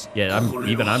conscious. Yet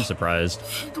I'm surprised.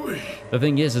 The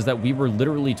thing is that we were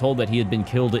literally told that he had been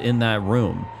killed in that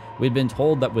room. We'd been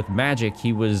told that with magic,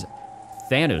 he was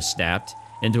Thanos snapped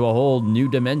into a whole new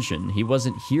dimension. He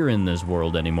wasn't here in this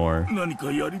world anymore.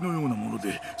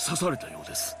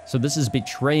 So this is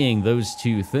betraying those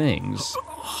two things.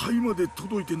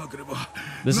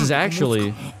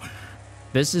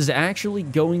 This is actually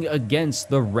going against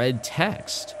the red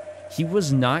text. He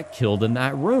was not killed in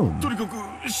that room.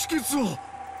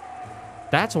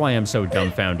 That's why I'm so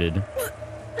dumbfounded.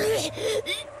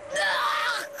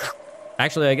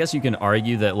 Actually, I guess you can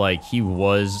argue that, like, he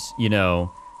was, you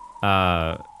know,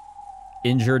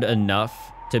 injured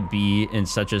enough to be in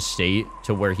such a state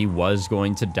to where he was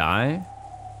going to die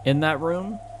in that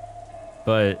room.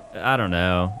 But I don't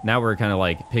know. Now we're kind of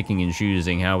like picking and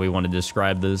choosing how we want to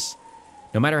describe this.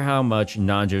 No matter how much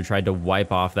Nanjo tried to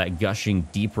wipe off that gushing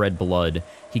deep red blood,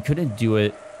 he couldn't do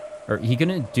it. Or he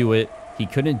couldn't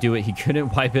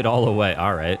wipe it all away.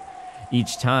 All right.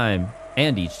 Each time,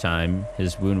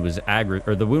 his wound was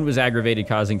the wound was aggravated,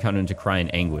 causing Kanon to cry in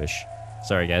anguish.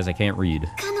 Sorry guys, I can't read.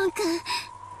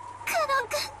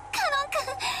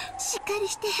 しっかり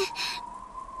して。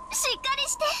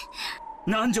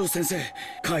南條先生、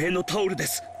火炎のタオルで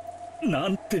す。な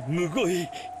んてむごい。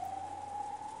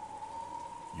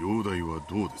容体は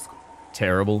どうですか？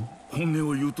 Terrible. 本音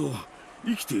を言うと、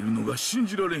生きているのが信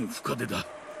じられん深手だ。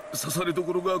刺されど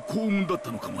ころが幸運だっ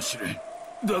たのかもしれん。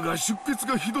だが出血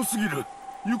がひどすぎる。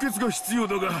輸血が必要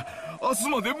だが、明日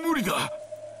まで無理だ。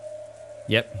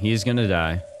Yep, he's gonna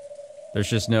die. There's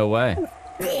just no way.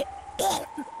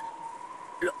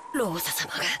 ローサ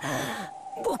様が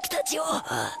僕たちを。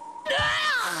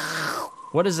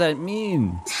 What does that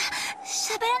mean?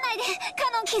 喋らないで。カ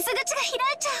ノン傷口が開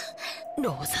いちゃう。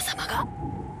ローザ様が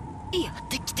やっ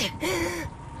てきて、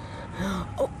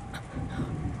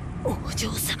お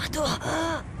嬢様と。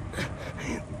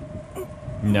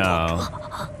 No.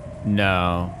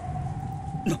 No.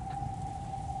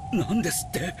 なんです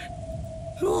って？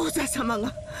ローザ様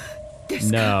がで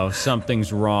すか。 No,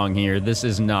 something's wrong here. This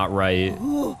is not right.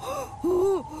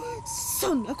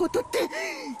 そんなことって、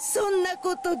そんな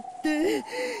ことって。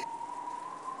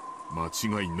間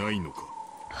違いないのか？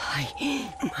はい、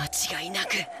間違いな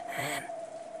く。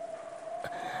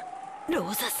ロー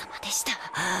ザ様でした。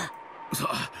さ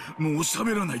あ、もう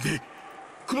喋らないで。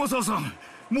熊沢さん、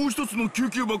もう一つの救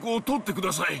急箱を取ってく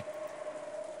ださい。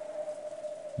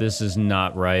 This is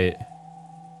not right.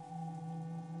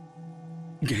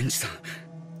 源氏さん、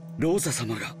ローザ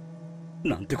様が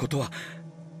なんてことは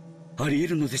あり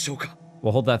得るのでしょうか？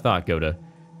 Well, hold that thought, Goda.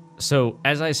 So,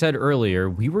 as I said earlier,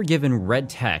 we were given red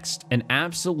text, an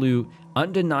absolute,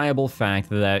 undeniable fact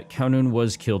that Kanon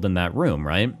was killed in that room,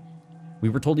 right? We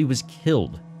were told he was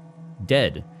killed,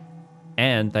 dead,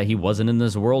 and that he wasn't in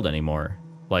this world anymore.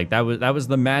 Like, that was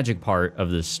the magic part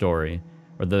of this story,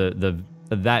 or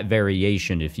that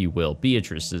variation, if you will,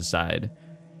 Beatrice's side.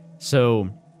 So,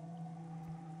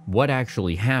 what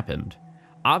actually happened?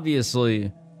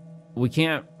 Obviously, we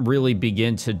can't really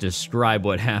begin to describe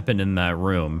what happened in that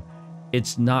room.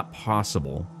 It's not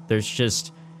possible.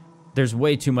 There's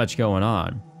way too much going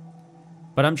on.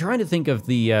 But I'm trying to think of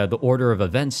the order of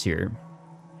events here.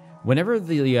 Whenever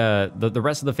the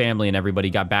rest of the family and everybody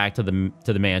got back to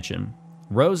the mansion,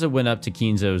 Rosa went up to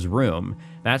Kinzo's room.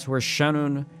 That's where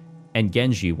Shannon and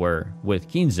Genji were with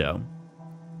Kinzo.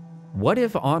 What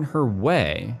if on her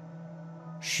way,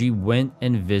 she went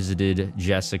and visited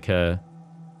Jessica?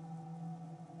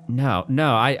 No,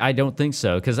 I don't think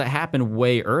so, because that happened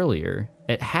way earlier.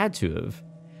 It had to have.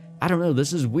 I don't know,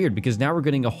 this is weird, because now we're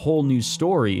getting a whole new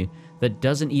story that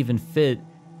doesn't even fit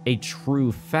a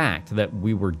true fact that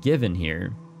we were given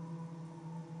here.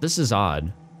 This is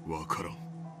odd.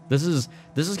 This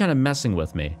is kind of messing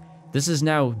with me. This is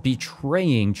now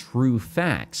betraying true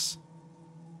facts.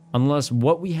 Unless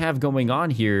what we have going on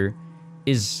here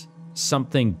is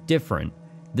something different.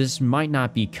 This might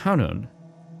not be Kanon.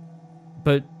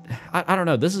 But I don't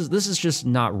know. This is just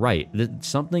not right.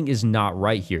 Something is not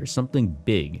right here. Something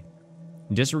big.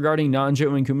 Disregarding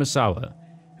Nanjo and Kumasawa,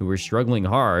 who were struggling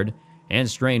hard and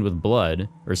strained with blood,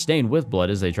 or stained with blood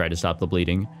as they tried to stop the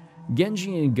bleeding,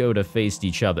 Genji and Goda faced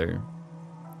each other.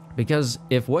 Because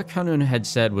if what Kanon had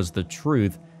said was the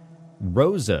truth,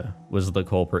 Rosa was the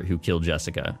culprit who killed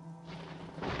Jessica.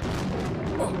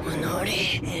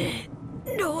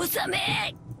 ローザ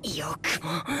め、よく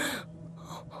も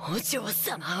お嬢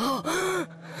様を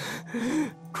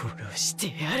殺して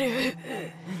やる。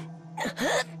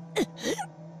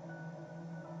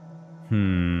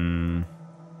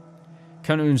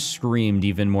Kanon screamed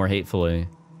even more hatefully.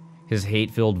 His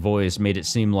hate-filled voice made it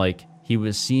seem like he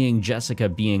was seeing Jessica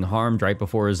being harmed right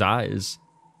before his eyes.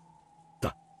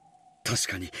 確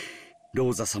かにロ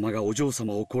ーザ様がお嬢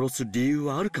様を殺す理由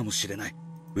はあるかもしれない。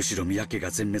後宮家が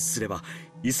全滅すれば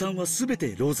遺産は全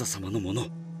てローザ様のもの。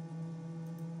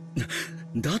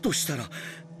だとしたら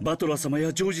バトラ様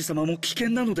やジョージ様も危険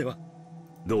なのでは。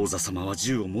ローザ様は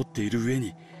銃を持っている上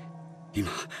に今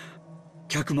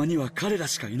客間には彼ら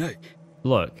しかいない。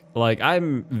 Look, like,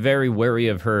 I'm very wary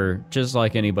of her, just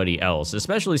like anybody else,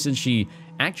 especially since she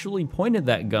actually pointed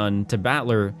that gun to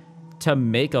Battler to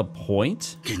make a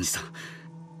point.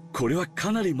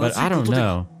 But I don't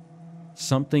know.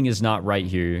 Something is not right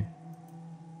here.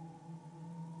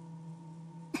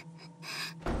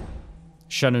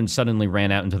 Shannon suddenly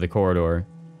ran out into the corridor.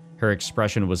 Her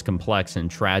expression was complex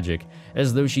and tragic,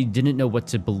 as though she didn't know what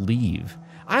to believe.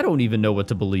 I don't even know what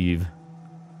to believe.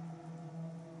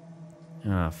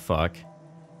 Ah, fuck.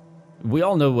 We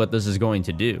all know what this is going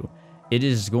to do. It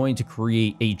is going to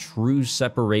create a true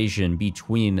separation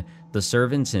between the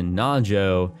servants in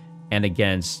Nanjo and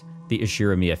against the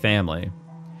Ushiromiya family.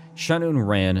 Shannon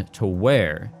ran to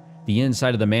where? The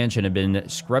inside of the mansion had been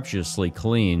scrupulously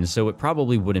cleaned, so it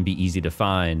probably wouldn't be easy to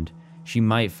find. She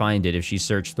might find it if she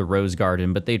searched the rose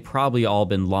garden, but they'd probably all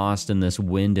been lost in this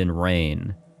wind and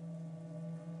rain.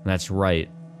 That's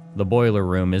right. The boiler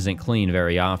room isn't cleaned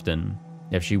very often.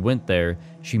 If she went there,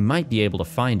 she might be able to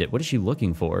find it. What is she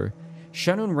looking for?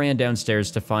 Shannon ran downstairs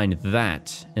to find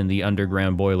that in the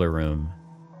underground boiler room.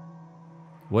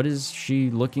 What is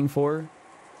she looking for?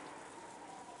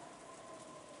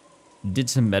 Did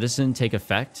some medicine take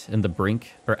effect in the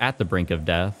brink, or at the brink of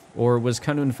death? Or was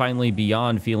Kanon finally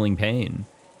beyond feeling pain?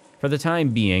 For the time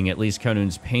being, at least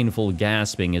Kanon's painful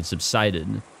gasping had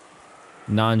subsided.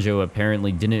 Nanjo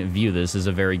apparently didn't view this as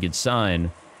a very good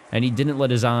sign, and he didn't let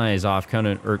his eyes off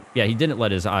Kanon, he didn't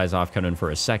let his eyes off Kanon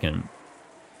for a second.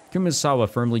 Kumasawa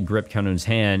firmly gripped Kanon's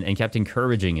hand and kept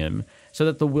encouraging him, so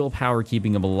that the willpower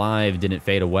keeping him alive didn't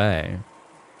fade away.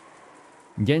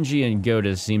 Genji and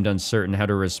Goda seemed uncertain how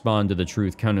to respond to the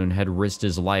truth Kanon had risked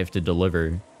his life to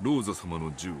deliver. ローザ様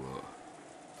の銃は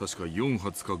確か4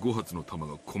発か5発の弾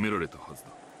が込められたはずだ。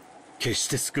決し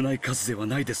て少ない数では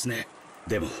ないですね。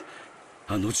でも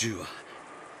あの銃は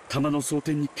弾の装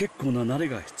填に結構な慣れ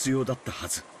が必要だったは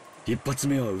ず。一発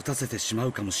目は撃たせてしま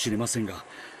うかもしれませんが、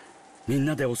みん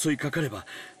なで襲いかかれば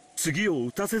次を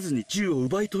撃たせずに銃を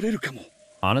奪い取れるかも。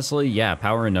Honestly, yeah,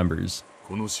 power in numbers.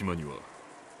 この島には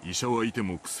医者はいて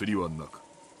も薬はなく、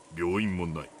病院も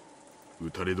ない。撃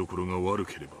たれどころが悪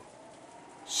ければ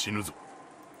死ぬぞ。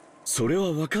それ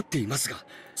は分かっていますが、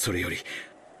それより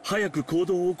早く行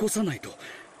動を起こさないと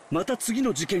また次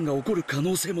の事件が起こる可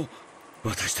能性も。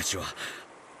私たちは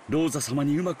ローザ様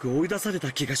にうまく追い出され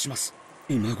た気がします。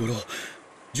今頃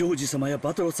ジョージ様や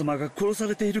バトロ様が殺さ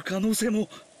れている可能性も。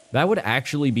That would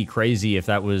actually be crazy if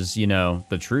that was, you know,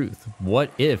 the truth.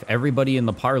 What if everybody in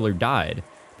the parlor died?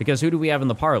 Because who do we have in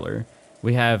the parlor?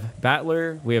 We have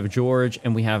Battler, we have George,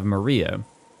 and we have Maria.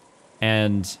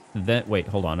 And then, wait,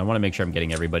 hold on. I want to make sure I'm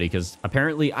getting everybody, because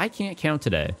apparently I can't count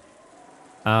today.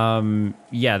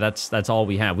 Yeah, that's all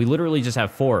we have. We literally just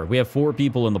have 4. We have 4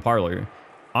 people in the parlor.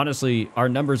 Honestly, our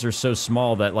numbers are so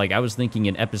small that, like, I was thinking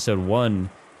in episode 1,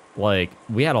 like,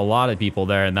 we had a lot of people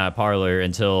there in that parlor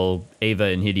until Ava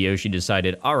and Hideyoshi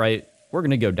decided, all right, we're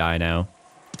going to go die now.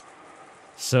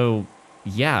 So,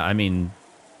 yeah, I mean,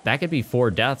 that could be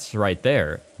 4 deaths right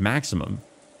there, maximum.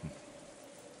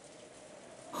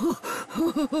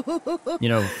 You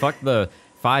know, fuck the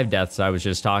 5 deaths I was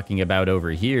just talking about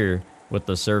over here with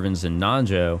the servants in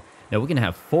Nanjo. Now we can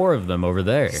have 4 of them over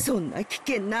there. そんな危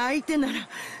険な相手なら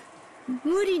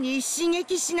無理に刺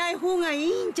激しない方がい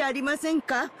いんじゃありません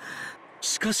か。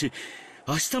しかし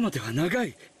明日までは長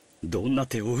い。どんな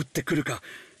手を打ってくるか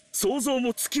想像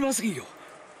もつきませんよ。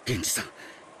源氏さん、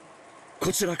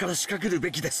こちらから仕掛ける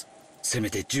べきです。せめ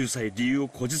て10歳理由を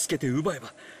こじつけて奪え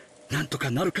ばなんと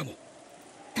かなるかも。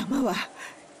弾は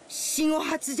 4,5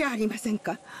 発じゃありません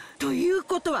か。という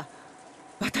ことは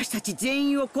私たち全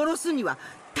員を殺すには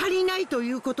足りないと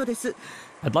いうことです。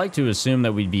 I'd like to assume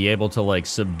that we'd be able to, like,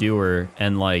 subdue her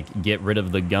and, like, get rid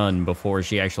of the gun before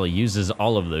she actually uses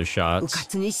all of those う shots. か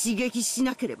つに刺激し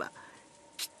なければ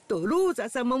きっとローザ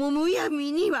様もむや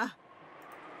みには。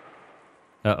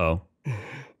 Uh-oh.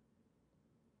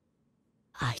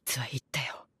 あいつは言った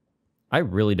よ。 I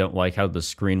really don't like how the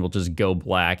screen will just go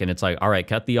black and it's like, all right,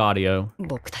 cut the audio.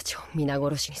 僕たちを皆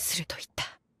殺しにすると言った。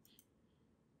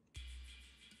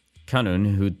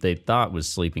 Kanon, who they thought was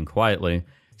sleeping quietly,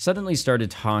 suddenly started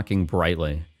talking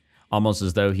brightly, almost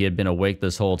as though he had been awake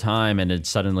this whole time and had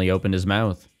suddenly opened his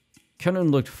mouth.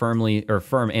 Kanon looked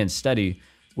firm and steady,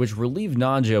 which relieved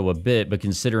Nanjo a bit, but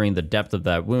considering the depth of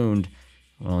that wound,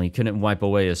 well, he couldn't wipe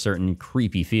away a certain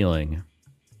creepy feeling.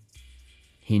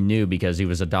 He knew because he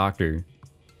was a doctor.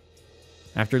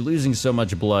 After losing so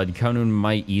much blood, Kanon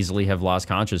might easily have lost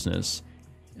consciousness.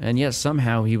 And yet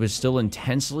somehow he was still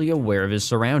intensely aware of his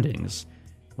surroundings.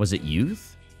 Was it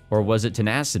youth? Or was it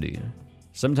tenacity?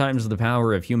 Sometimes the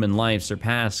power of human life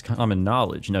surpassed common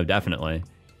knowledge. No, definitely.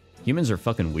 Humans are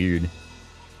fucking weird.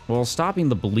 While stopping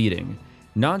the bleeding,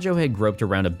 Nanjo had groped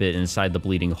around a bit inside the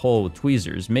bleeding hole with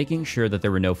tweezers, making sure that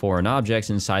there were no foreign objects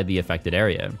inside the affected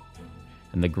area.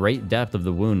 And the great depth of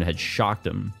the wound had shocked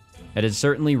him. It had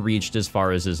certainly reached as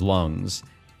far as his lungs.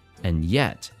 And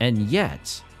yet...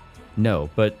 No,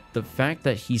 but the fact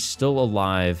that he's still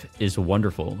alive is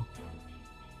wonderful.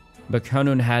 But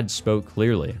Kanon had spoke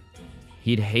clearly.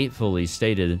 He'd hatefully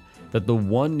stated that the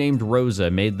one named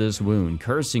Rosa made this wound,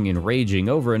 cursing and raging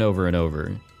over and over and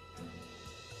over.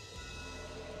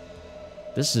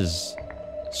 This is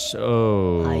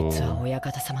so... No.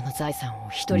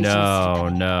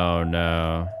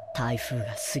 台風が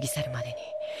過ぎ去るまで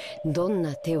にどん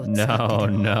な手を使ってでも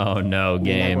No, 皆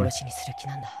game. 殺しにする気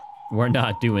なんだ。 We're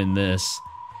not doing this.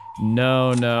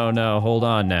 No. Hold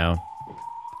on now.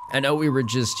 I know we were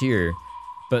just here,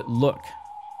 but look.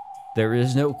 There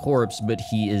is no corpse, but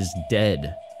he is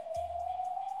dead.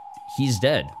 He's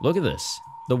dead. Look at this.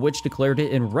 The witch declared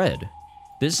it in red.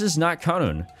 This is not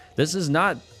Kanon. This is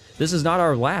not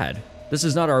our lad. This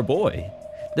is not our boy.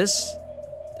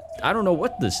 I don't know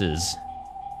what this is.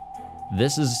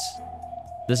 This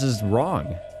is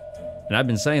wrong. And I've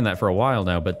been saying that for a while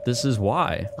now, but this is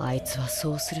why. あいつは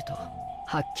そうするとは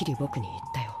っきり僕に言っ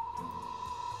たよ。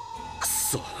く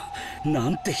そ、な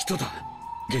んて人だ。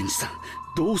源氏さん、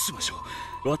どうしましょ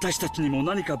う。私たちにも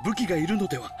何か武器がいるの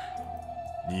では。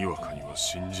にわかには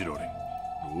信じられん。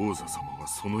ローザ様が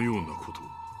そのようなことを。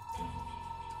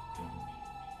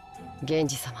源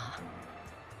氏様、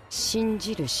信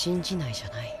じる信じないじゃ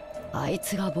ない。あい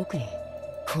つが僕に、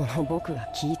この僕が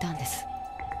聞いたんです。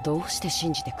どうして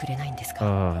信じてくれないんです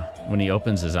か？ When he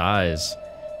opens his eyes,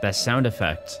 that sound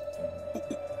effect.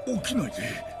 起きないで。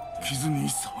傷に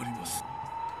触ります。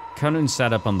Kanon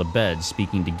sat up on the bed,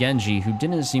 speaking to Genji, who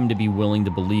didn't seem to be willing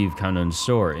to believe Kanon's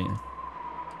story.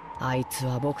 あいつ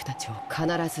は僕たちを必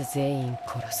ず全員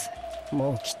殺す。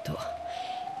もうきっと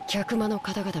客間の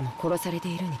方々も殺されて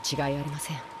いるに違いありま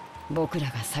せん。僕ら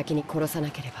が先に殺さ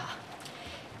なければ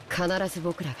必ず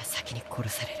僕らが先に殺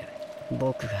される。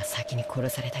僕が先に殺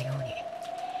されたよ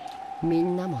うにみ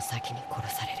んなも先に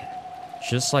殺される。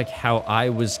 Just like how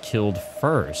I was killed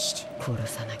first. 殺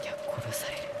さなきゃ殺さ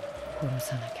れる。殺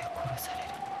さなきゃ殺される。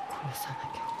殺さな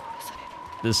きゃ殺さ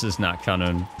れる。 This is not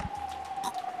Kanon.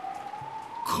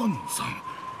 カノンさ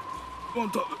ん、あん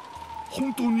た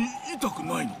本当に痛く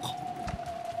ないのか？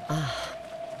ああ、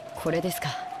これですか。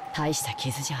大した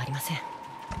傷じゃありません。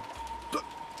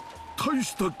大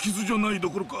した傷じゃないど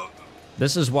ころか。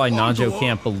 This is why Najo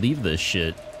can't believe this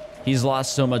shit. He's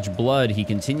lost so much blood, he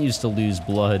continues to lose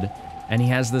blood, and he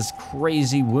has this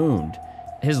crazy wound.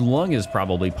 His lung is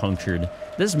probably punctured.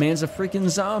 This man's a freaking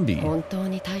zombie. 本当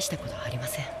に大したことありま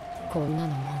せん。こんな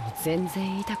のもう全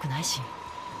然痛くないし。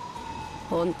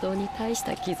本当に大し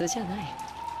た傷じゃない。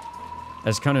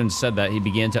 As Kanon said that, he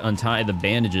began to untie the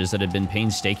bandages that had been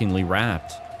painstakingly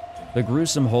wrapped. The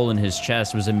gruesome hole in his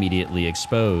chest was immediately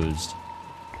exposed.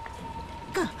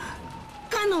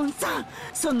 カノンさん、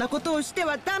そんなことをして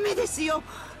はダメですよ。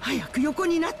早く横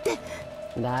になって。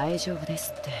大丈夫で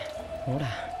すって。ほら、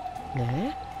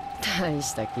ね？大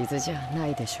した傷じゃな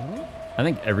いでしょ？ I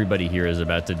think everybody here is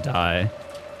about to die.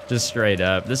 Just straight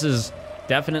up. This is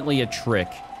definitely a trick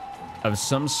of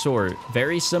some sort,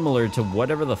 very similar to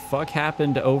whatever the fuck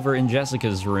happened over in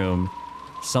Jessica's room.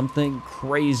 Something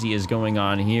crazy is going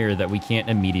on here that we can't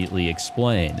immediately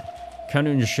explain.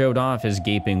 Kanon showed off his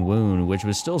gaping wound, which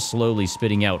was still slowly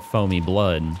spitting out foamy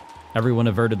blood. Everyone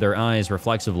averted their eyes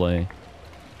reflexively.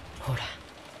 ほら、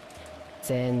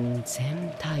全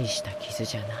然大した傷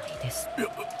じゃないです。や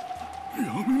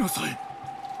めなさい。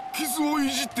傷をい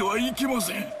じってはいけま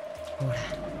せん。ほら、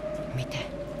見て。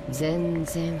全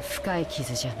然深い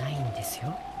傷じゃないんです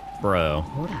よ。 Bro,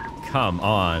 ほら。 come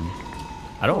on.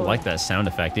 I don't like that sound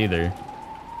effect either.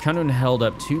 Kanon held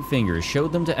up 2 fingers,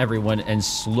 showed them to everyone, and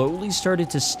slowly started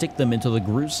to stick them into the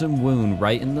gruesome wound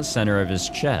right in the center of his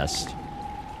chest.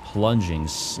 Plunging,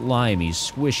 slimy,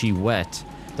 squishy, wet,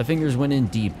 the fingers went in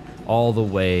deep, all the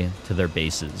way to their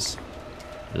bases.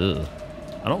 Ugh.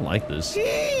 I don't like this.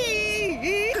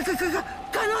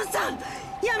 カノンさん、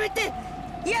やめて！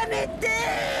やめて！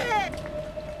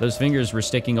 Those fingers were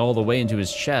sticking all the way into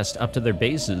his chest up to their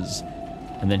bases,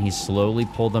 and then he slowly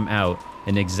pulled them out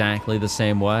in exactly the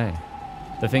same way.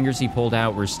 The fingers he pulled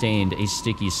out were stained a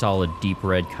sticky, solid, deep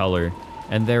red color,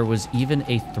 and there was even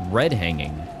a thread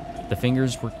hanging. The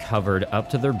fingers were covered up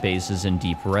to their bases in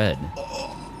deep red.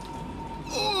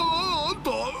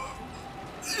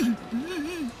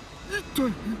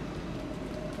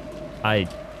 I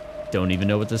don't even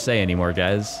know what to say anymore,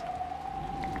 guys.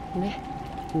 ね、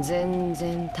全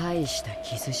然大した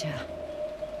傷じ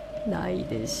ゃない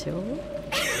でしょ。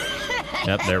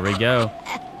 Yep, there we go.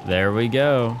 There we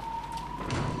go.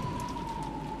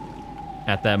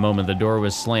 At that moment, the door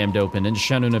was slammed open and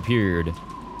Shannon appeared.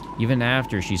 Even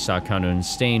after she saw Kanon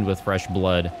stained with fresh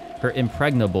blood, her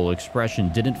impregnable expression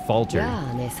didn't falter. や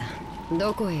あ、姉さん、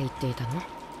どこへ行っていたの？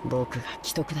僕が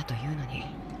既得だというのに。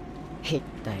一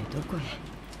体どこへ？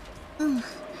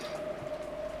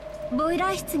ボイ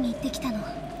ラー室に行ってきたの。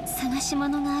探し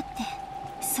物があって、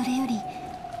それより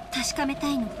確かめた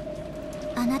いの。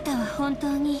あなたは本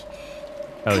当に。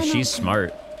 Oh, she's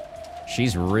smart.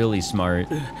 She's really smart.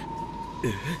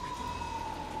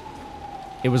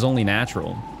 It was only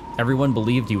natural. Everyone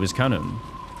believed he was Kanon,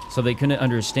 so they couldn't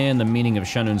understand the meaning of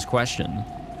Shannon's question.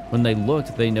 When they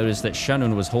looked, they noticed that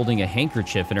Shannon was holding a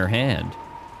handkerchief in her hand.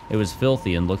 It was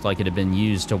filthy and looked like it had been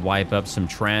used to wipe up some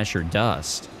trash or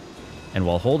dust. And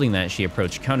while holding that, she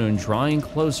approached Kanon, drawing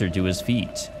closer to his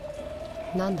feet.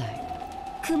 なんだい？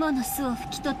クモの巣を拭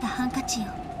き取ったハンカチよ。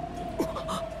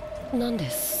なんで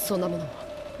そんなものを？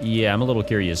 Yeah, I'm a little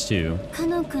curious too. カ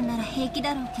ノン君なら平気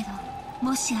だろうけど、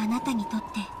もしあなたにとっ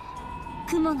て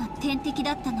クモが天敵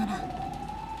だったなら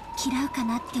嫌うか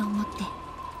なって思って。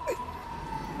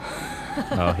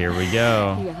Oh, here we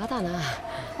go. やだな。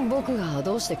僕が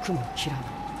どうして雲を嫌う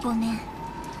の？ごめん、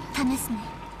試すね。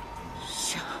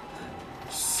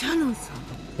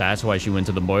That's why she went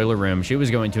to the boiler room. She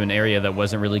was going to an area that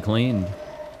wasn't really cleaned.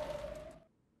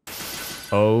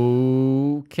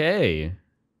 Okay.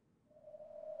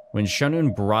 When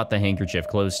Shannon brought the handkerchief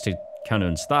close to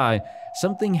Kanon's thigh,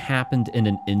 something happened in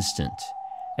an instant.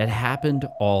 It happened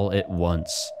all at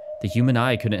once. The human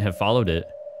eye couldn't have followed it.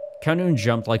 Kanon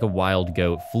jumped like a wild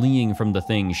goat, fleeing from the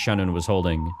thing Shannon was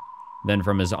holding. Then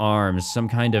from his arms, some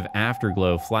kind of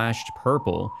afterglow flashed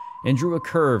purple and drew a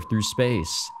curve through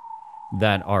space.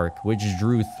 That arc, which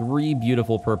drew 3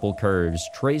 beautiful purple curves,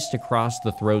 traced across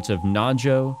the throats of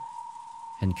Najo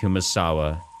and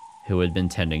Kumasawa, who had been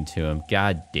tending to him.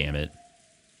 God damn it.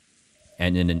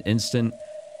 And in an instant,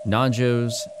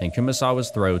 Najo's and Kumasawa's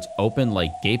throats opened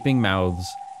like gaping mouths,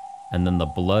 and then the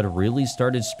blood really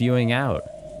started spewing out.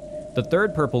 The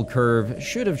third purple curve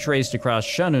should have traced across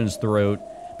Shannon's throat,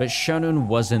 but Shannon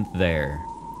wasn't there,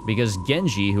 because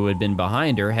Genji, who had been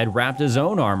behind her, had wrapped his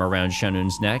own arm around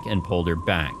Shannon's neck and pulled her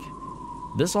back.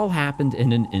 This all happened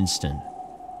in an instant.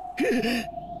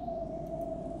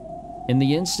 In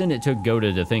the instant it took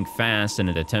Gota to think fast in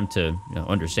an attempt to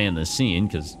understand this scene,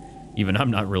 because even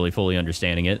I'm not really fully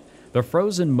understanding it, the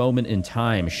frozen moment in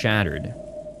time shattered.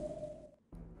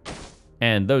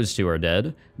 And those two are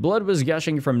dead. Blood was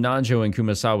gushing from Najo and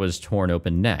Kumasawa's torn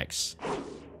open necks.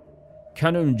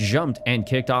 Kanon jumped and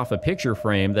kicked off a picture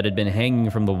frame that had been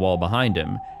hanging from the wall behind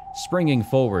him, springing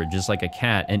forward just like a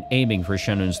cat and aiming for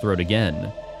Shannon's throat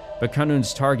again. But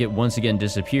Kanon's target once again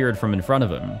disappeared from in front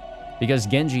of him, because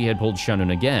Genji had pulled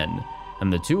Shannon again,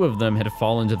 and the two of them had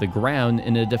fallen to the ground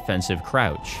in a defensive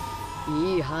crouch.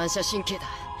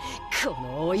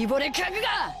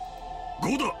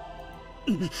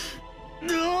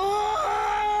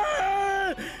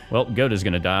 Well, Gota's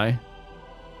gonna die.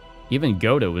 Even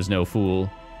Gota was no fool.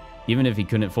 Even if he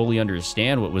couldn't fully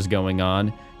understand what was going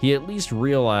on, he at least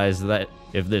realized that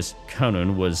if this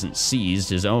Kanon wasn't seized,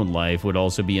 his own life would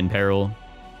also be in peril.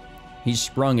 He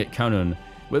sprung at Kanon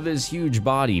with his huge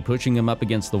body, pushing him up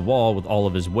against the wall with all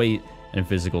of his weight and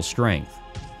physical strength.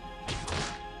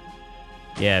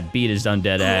 Yeah, beat his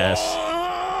undead ass.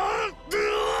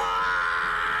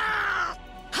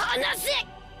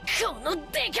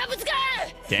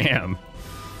 Damn.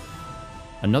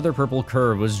 Another purple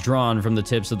curve was drawn from the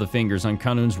tips of the fingers on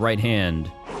Kanon's right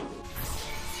hand.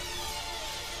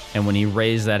 And when he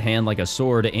raised that hand like a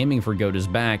sword, aiming for Gota's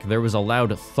back, there was a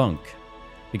loud thunk,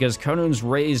 because Kanon's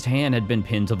raised hand had been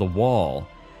pinned to the wall.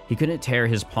 He couldn't tear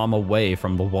his palm away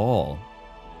from the wall.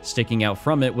 Sticking out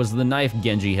from it was the knife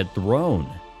Genji had thrown.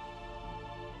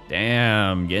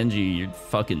 Damn, Genji, you're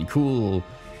fucking cool.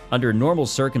 Under normal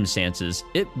circumstances,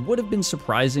 it would have been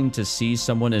surprising to see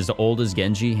someone as old as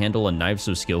Genji handle a knife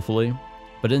so skillfully,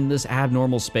 but in this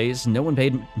abnormal space, no one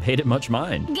paid it much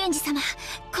mind.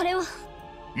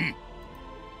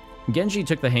 Genji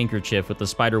took the handkerchief with the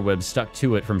spiderweb stuck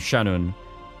to it from Shannon,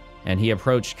 and he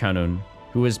approached Kanon,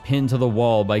 who was pinned to the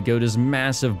wall by Gota's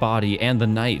massive body and the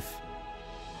knife.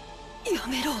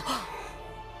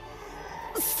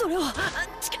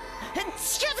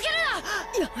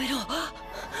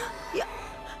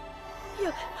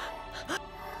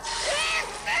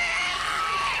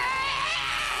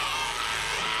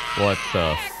 What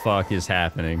the fuck is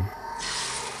happening?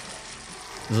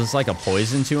 Is this like a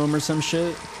poison to him or some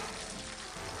shit?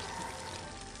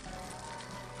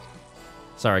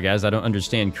 Sorry guys, I don't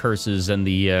understand curses and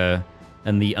the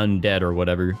undead or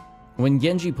whatever. When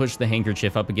Genji pushed the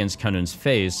handkerchief up against Kanon's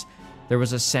face, there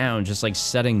was a sound just like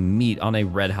setting meat on a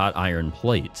red-hot iron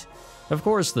plate. Of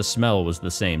course, the smell was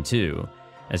the same too,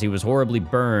 as he was horribly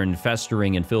burned,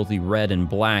 festering in filthy red and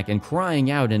black, and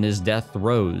crying out in his death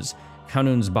throes,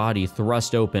 Kanon's body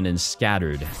thrust open and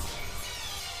scattered.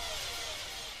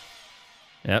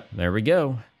 Yep, there we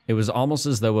go. It was almost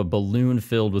as though a balloon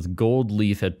filled with gold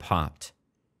leaf had popped.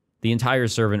 The entire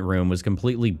servant room was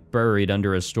completely buried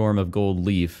under a storm of gold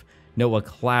leaf, no, a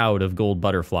cloud of gold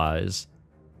butterflies.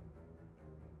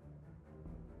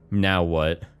 Now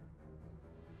what?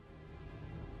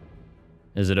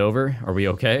 Is it over? Are we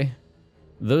okay?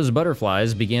 Those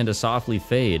butterflies began to softly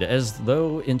fade, as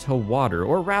though into water,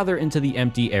 or rather into the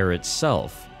empty air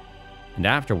itself. And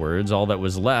afterwards, all that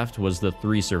was left was the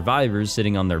 3 survivors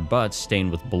sitting on their butts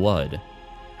stained with blood.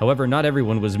 However, not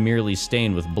everyone was merely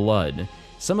stained with blood.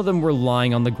 Some of them were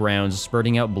lying on the ground,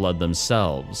 spurting out blood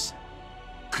themselves.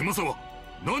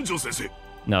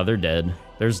 No, they're dead.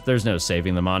 There's no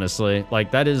saving them, honestly.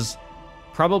 Like, that is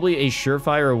probably a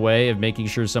surefire way of making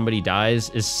sure somebody dies,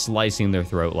 is slicing their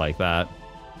throat like that.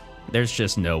 There's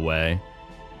just no way.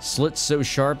 Slits so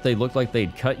sharp they looked like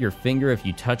they'd cut your finger if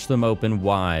you touched them open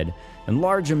wide, and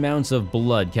large amounts of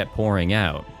blood kept pouring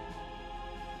out.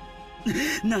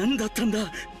 何だったんだ。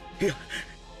いや、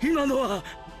今のは。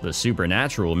The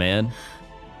supernatural, man.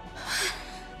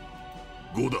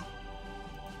 ゴーダ、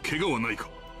怪我はないか。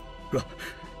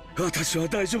私は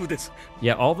大丈夫です。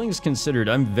 Yeah, all things considered,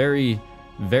 I'm very,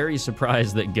 very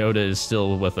surprised that Goda is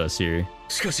still with us here.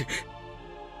 しかし、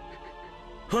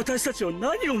私たちは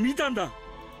何を見たんだ。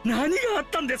何があっ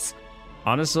たんです。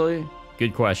 Honestly,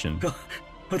 good question.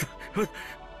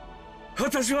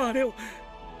 私はあれを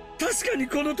確かに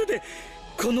この手で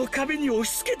この壁に押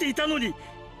し付けていたのに、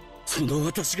その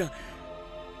私が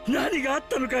何があっ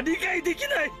たのか理解でき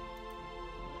ない。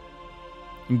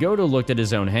 Goda looked at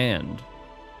his own hand.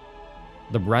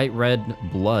 The bright red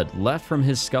blood left from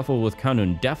his scuffle with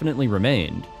Kanon definitely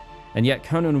remained, and yet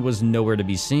Kanon was nowhere to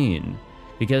be seen,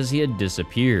 because he had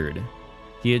disappeared.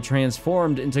 He had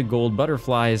transformed into gold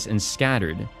butterflies and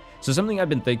scattered. So something I've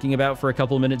been thinking about for a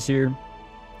couple of minutes here,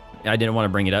 I didn't want to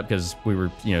bring it up because we were,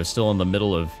 still in the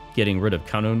middle of getting rid of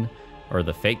Kanon, or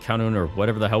the fake Kanon, or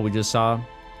whatever the hell we just saw.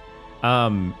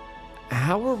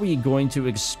 How are we going to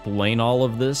explain all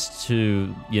of this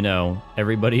to,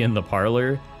 everybody in the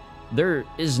parlor? There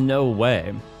is no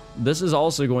way. This is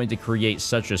also going to create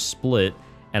such a split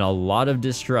and a lot of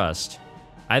distrust.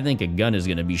 I think a gun is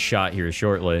going to be shot here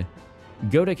shortly.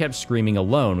 Goda kept screaming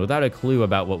alone without a clue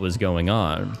about what was going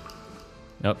on.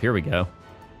 Oh, here we go.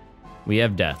 We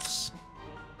have deaths.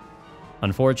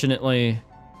 Unfortunately,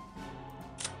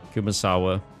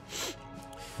 Kumasawa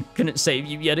couldn't save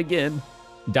you yet again.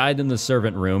 Died in the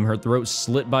servant room, her throat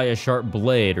slit by a sharp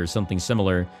blade or something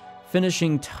similar.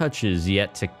 Finishing touches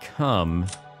yet to come.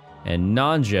 And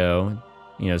Nanjo,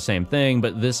 same thing,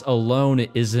 but this alone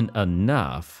isn't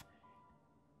enough.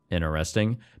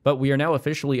 Interesting. But we are now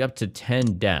officially up to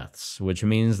 10 deaths, which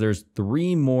means there's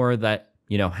 3 more that,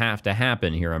 have to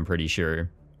happen here, I'm pretty sure.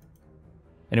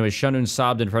 Anyway, Shunun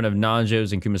sobbed in front of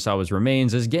Nanjo's and Kumasawa's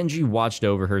remains as Genji watched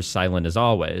over her, silent as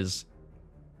always.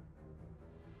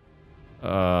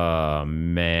 Oh,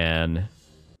 man.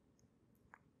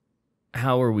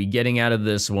 How are we getting out of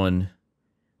this one?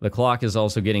 The clock is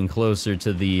also getting closer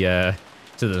to the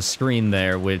screen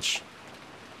there, which,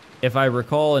 if I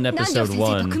recall in episode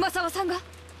 1,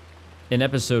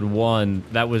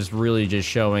 that was really just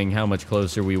showing how much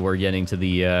closer we were getting to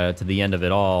the end of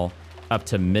it all, up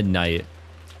to midnight.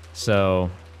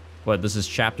 So, this is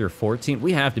chapter 14?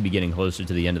 We have to be getting closer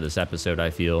to the end of this episode,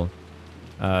 I feel.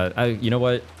 You know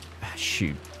what?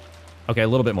 Shoot. Okay, a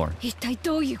little bit more.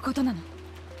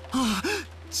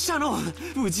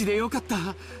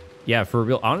 Yeah, for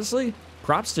real. Honestly,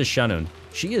 props to Shunun.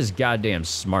 She is goddamn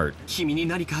smart.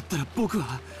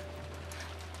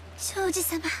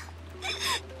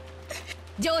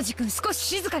 ジョージ君、少し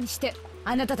静かにして。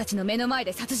あなたたちの目の前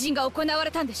で殺人が行わ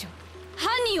れたんでしょ。犯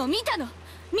人を見たの？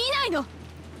見ないの？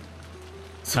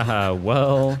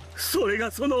 Well. それが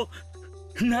その、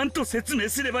なんと説明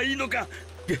すればいいのか。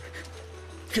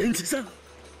源氏さん。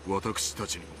私た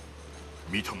ちにも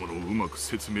見たものをうまく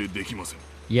説明できません。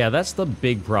Yeah, that's the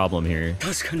big problem here.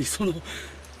 確かにその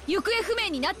行方不明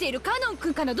になっているカノン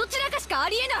君かのどちらかしかあ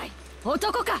りえない。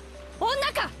男か女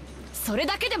か、それ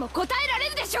だけでも答えられ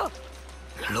るでしょう。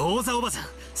ローザおばさん、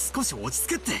少し落ち着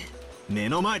けって。目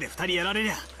の前で2人やられ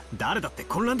りゃ誰だって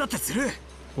混乱だってする。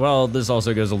Well, this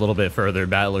also goes a little bit further,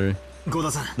 Battler. ゴ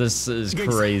ダさん、 This is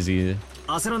crazy.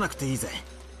 焦らなくていいぜ。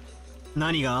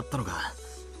何があったのか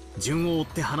順を追っ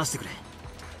て話してくれ。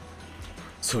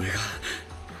それが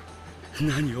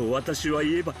何を私は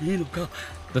言えばいいのか。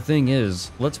 The thing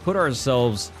is, let's put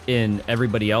ourselves in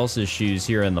everybody else's shoes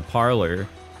here in the parlor.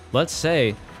 Let's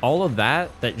say all of that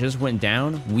just went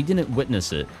down, we didn't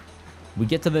witness it. We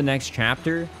get to the next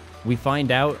chapter, we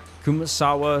find out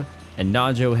Kumasawa and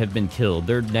Nanjo have been killed.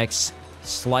 Their necks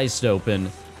sliced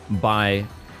open by,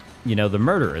 the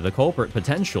murderer, the culprit,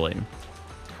 potentially.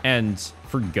 And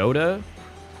for Goda,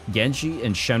 Genji,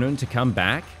 and Shunun to come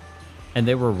back, and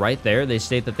they were right there, they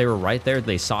state that they were right there,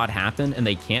 they saw it happen, and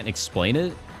they can't explain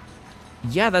it.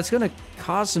 Yeah, that's gonna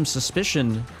cause some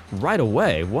suspicion right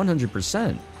away,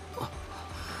 100%.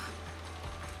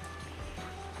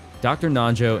 Dr.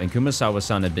 Nanjo and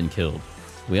Kumasawa-san had been killed.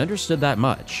 We understood that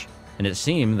much, and it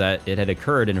seemed that it had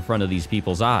occurred in front of these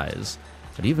people's eyes.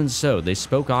 But even so, they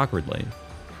spoke awkwardly.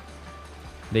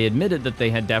 They admitted that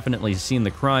they had definitely seen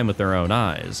the crime with their own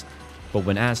eyes, but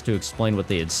when asked to explain what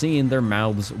they had seen, their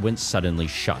mouths went suddenly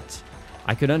shut.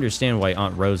 I could understand why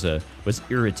Aunt Rosa was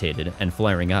irritated and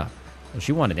flaring up.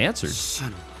 She wanted answers.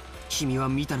 君は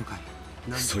見たのかい？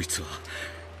そいつは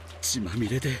血まみ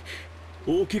れで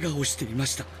大怪我をしていま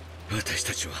した。私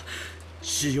たちは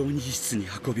使用人室に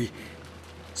運び、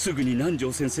すぐに南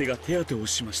條先生が手当てを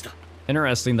しました。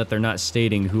 Interesting that they're not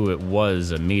stating who it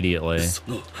was immediately. そ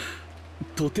の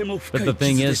とても But 深 the い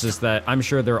thing 傷で is した that I'm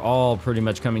sure they're all pretty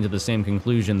much coming to the same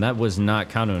conclusion. That was not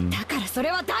Kanon. だからそれ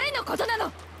は誰のことな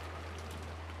の？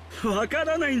わか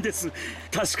らないんです。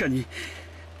確かに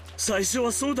最初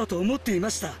はそうだと思っていま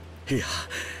した。いや、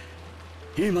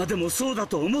今でもそうだ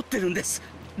と思ってるんです。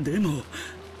でも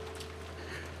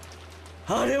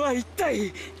あれは一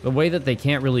体 The way that they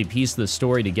can't really piece the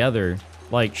story together,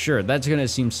 like, sure, that's gonna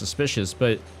seem suspicious,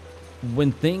 but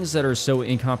when things that are so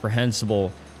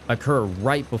incomprehensible occur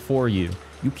right before you,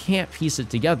 you can't piece it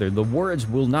together. The words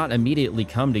will not immediately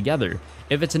come together.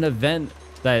 If it's an event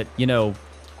that, you know,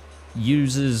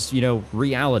 uses, you know,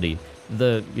 reality,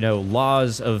 the, you know,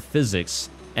 laws of physics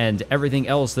and everything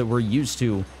else that we're used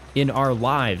to in our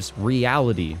lives,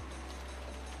 reality,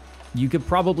 you could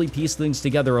probably piece things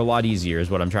together a lot easier is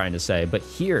what I'm trying to say. But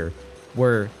here,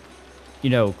 where, you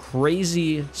know,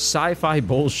 crazy sci-fi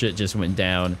bullshit just went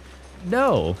down,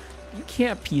 no, you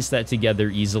can't piece that together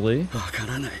easily.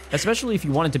 Especially if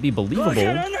you want it to be believable.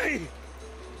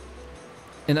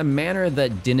 In a manner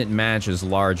that didn't match his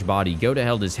large body, Goda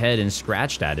held his head and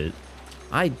scratched at it.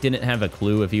 I didn't have a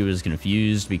clue if he was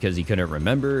confused because he couldn't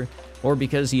remember, or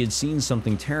because he had seen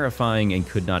something terrifying and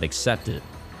could not accept it.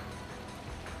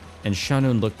 And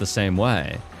Shanun looked the same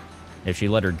way. If she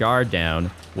let her guard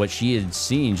down, what she had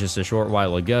seen just a short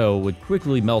while ago would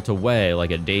quickly melt away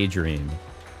like a daydream,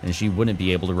 and she wouldn't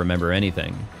be able to remember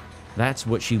anything. That's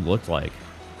what she looked like.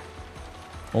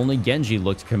 Only Genji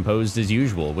looked composed as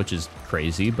usual, which is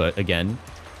crazy, but again,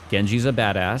 Genji's a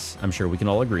badass, I'm sure we can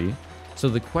all agree, so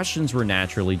the questions were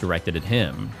naturally directed at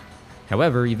him.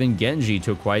 However, even Genji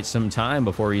took quite some time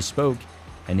before he spoke,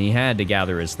 and he had to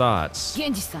gather his thoughts.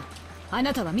 Genji-san, あ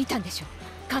なたは見たんでしょ？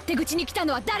勝手口に来た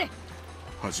のは誰？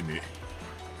はじめ、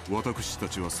私た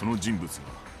ちはその人物が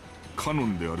カノ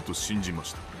ンであると信じま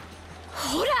した。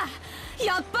ほら、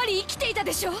やっぱり生きていた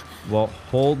でしょ？ Well,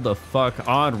 hold the fuck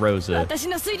on, Rosa. 私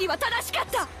の推理は正しかっ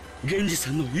た。源氏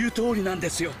さんの言う通りなんで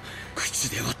すよ。口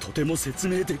ではとても説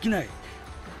明できない。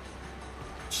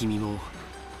君も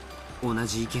同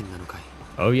じ意見なのかい？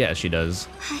 Oh yeah, she does.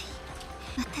 はい、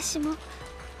私も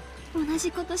同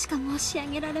じことしか申し上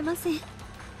げられません。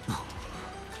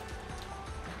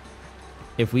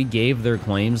If we gave their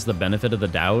claims the benefit of the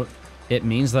doubt, it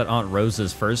means that Aunt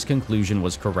Rosa's first conclusion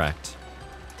was correct.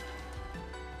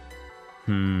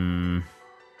 Kanon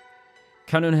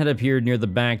had appeared near the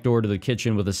back door to the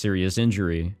kitchen with a serious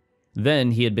injury.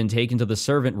 Then he had been taken to the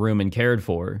servant room and cared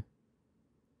for.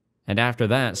 And after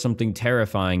that, something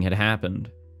terrifying had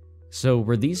happened. So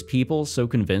were these people so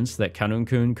convinced that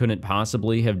Kanon-kun couldn't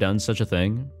possibly have done such a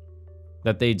thing?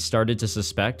 That they'd started to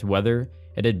suspect whether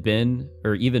it had been,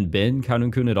 or even been,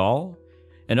 Kanon-kun at all?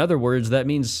 In other words, that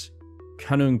means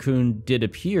Kanon-kun did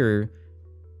appear,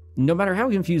 no matter how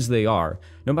confused they are,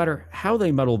 no matter how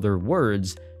they muddle their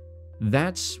words,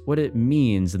 that's what it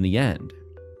means in the end.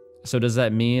 So does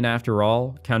that mean, after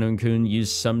all, Kanon-kun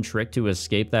used some trick to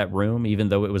escape that room even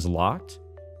though it was locked?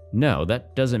 No,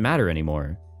 that doesn't matter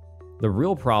anymore. The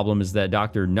real problem is that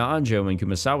Dr. Nanjo and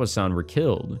Kumasawa-san were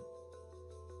killed.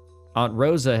 Aunt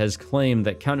Rosa has claimed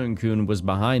that Kanon-kun was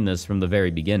behind this from the very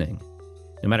beginning.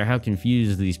 No matter how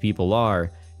confused these people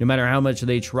are, no matter how much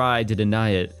they tried to deny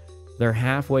it, they're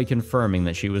halfway confirming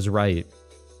that she was right.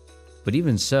 But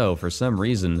even so, for some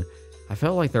reason, I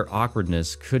felt like their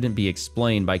awkwardness couldn't be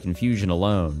explained by confusion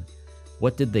alone.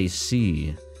 What did they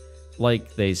see?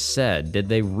 Like they said, did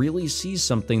they really see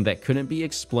something that couldn't be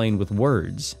explained with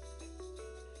words?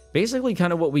 Basically,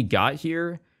 kind of what we got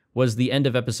here was the end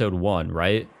of episode 1,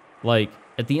 right? Like,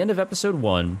 at the end of episode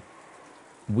 1,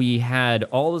 we had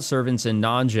all the servants in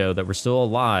Nanjo that were still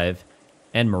alive,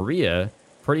 and Maria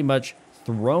pretty much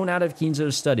thrown out of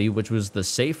Kinzo's study, which was the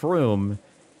safe room,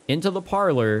 into the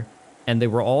parlor, and they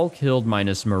were all killed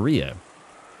minus Maria.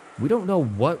 We don't know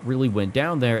what really went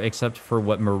down there except for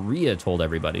what Maria told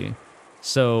everybody.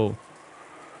 So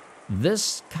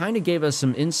this kind of gave us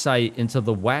some insight into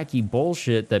the wacky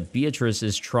bullshit that Beatrice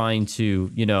is trying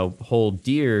to, you know, hold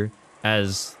dear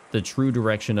as the true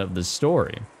direction of the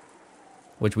story,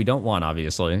 which we don't want,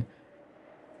 obviously.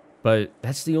 But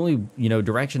that's the only, you know,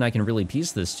 direction I can really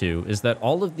piece this to, is that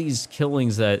all of these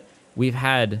killings that we've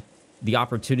had the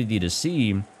opportunity to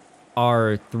see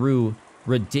are through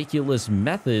ridiculous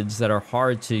methods that are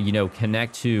hard to, you know,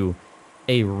 connect to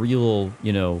a real,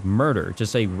 you know, murder.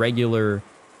 Just a regular,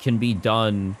 can be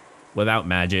done without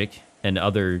magic and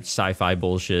other sci-fi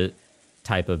bullshit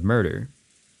type of murder.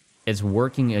 It's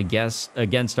working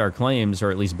against our claims,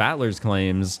 or at least Battler's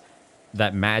claims,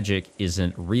 that magic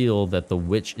isn't real, that the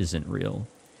witch isn't real.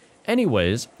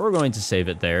 Anyways, we're going to save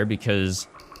it there because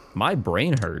my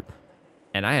brain hurt,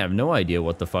 and I have no idea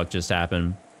what the fuck just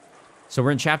happened. So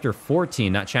we're in chapter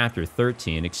 14, not chapter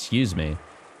 13, excuse me.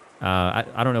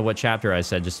 I don't know what chapter I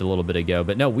said just a little bit ago,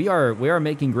 but no, we are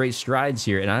making great strides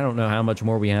here, and I don't know how much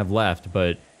more we have left,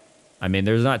 but I mean,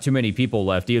 there's not too many people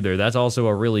left either. That's also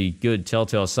a really good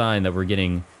telltale sign that we're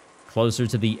getting closer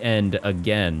to the end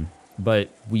again, but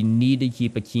we need to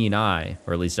keep a keen eye,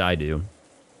 or at least I do.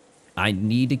 I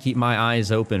need to keep my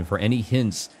eyes open for any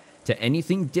hints to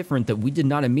anything different that we did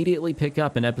not immediately pick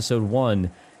up in episode 1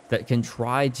 that can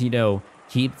try to, you know,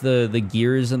 keep the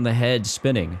gears in the head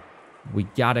spinning. We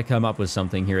gotta come up with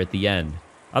something here at the end.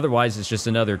 Otherwise, it's just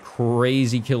another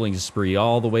crazy killing spree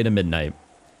all the way to midnight.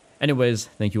 Anyways,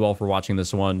 thank you all for watching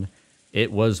this one.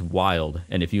 It was wild.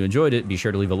 And if you enjoyed it, be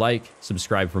sure to leave a like,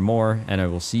 subscribe for more, and I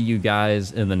will see you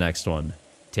guys in the next one.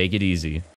 Take it easy.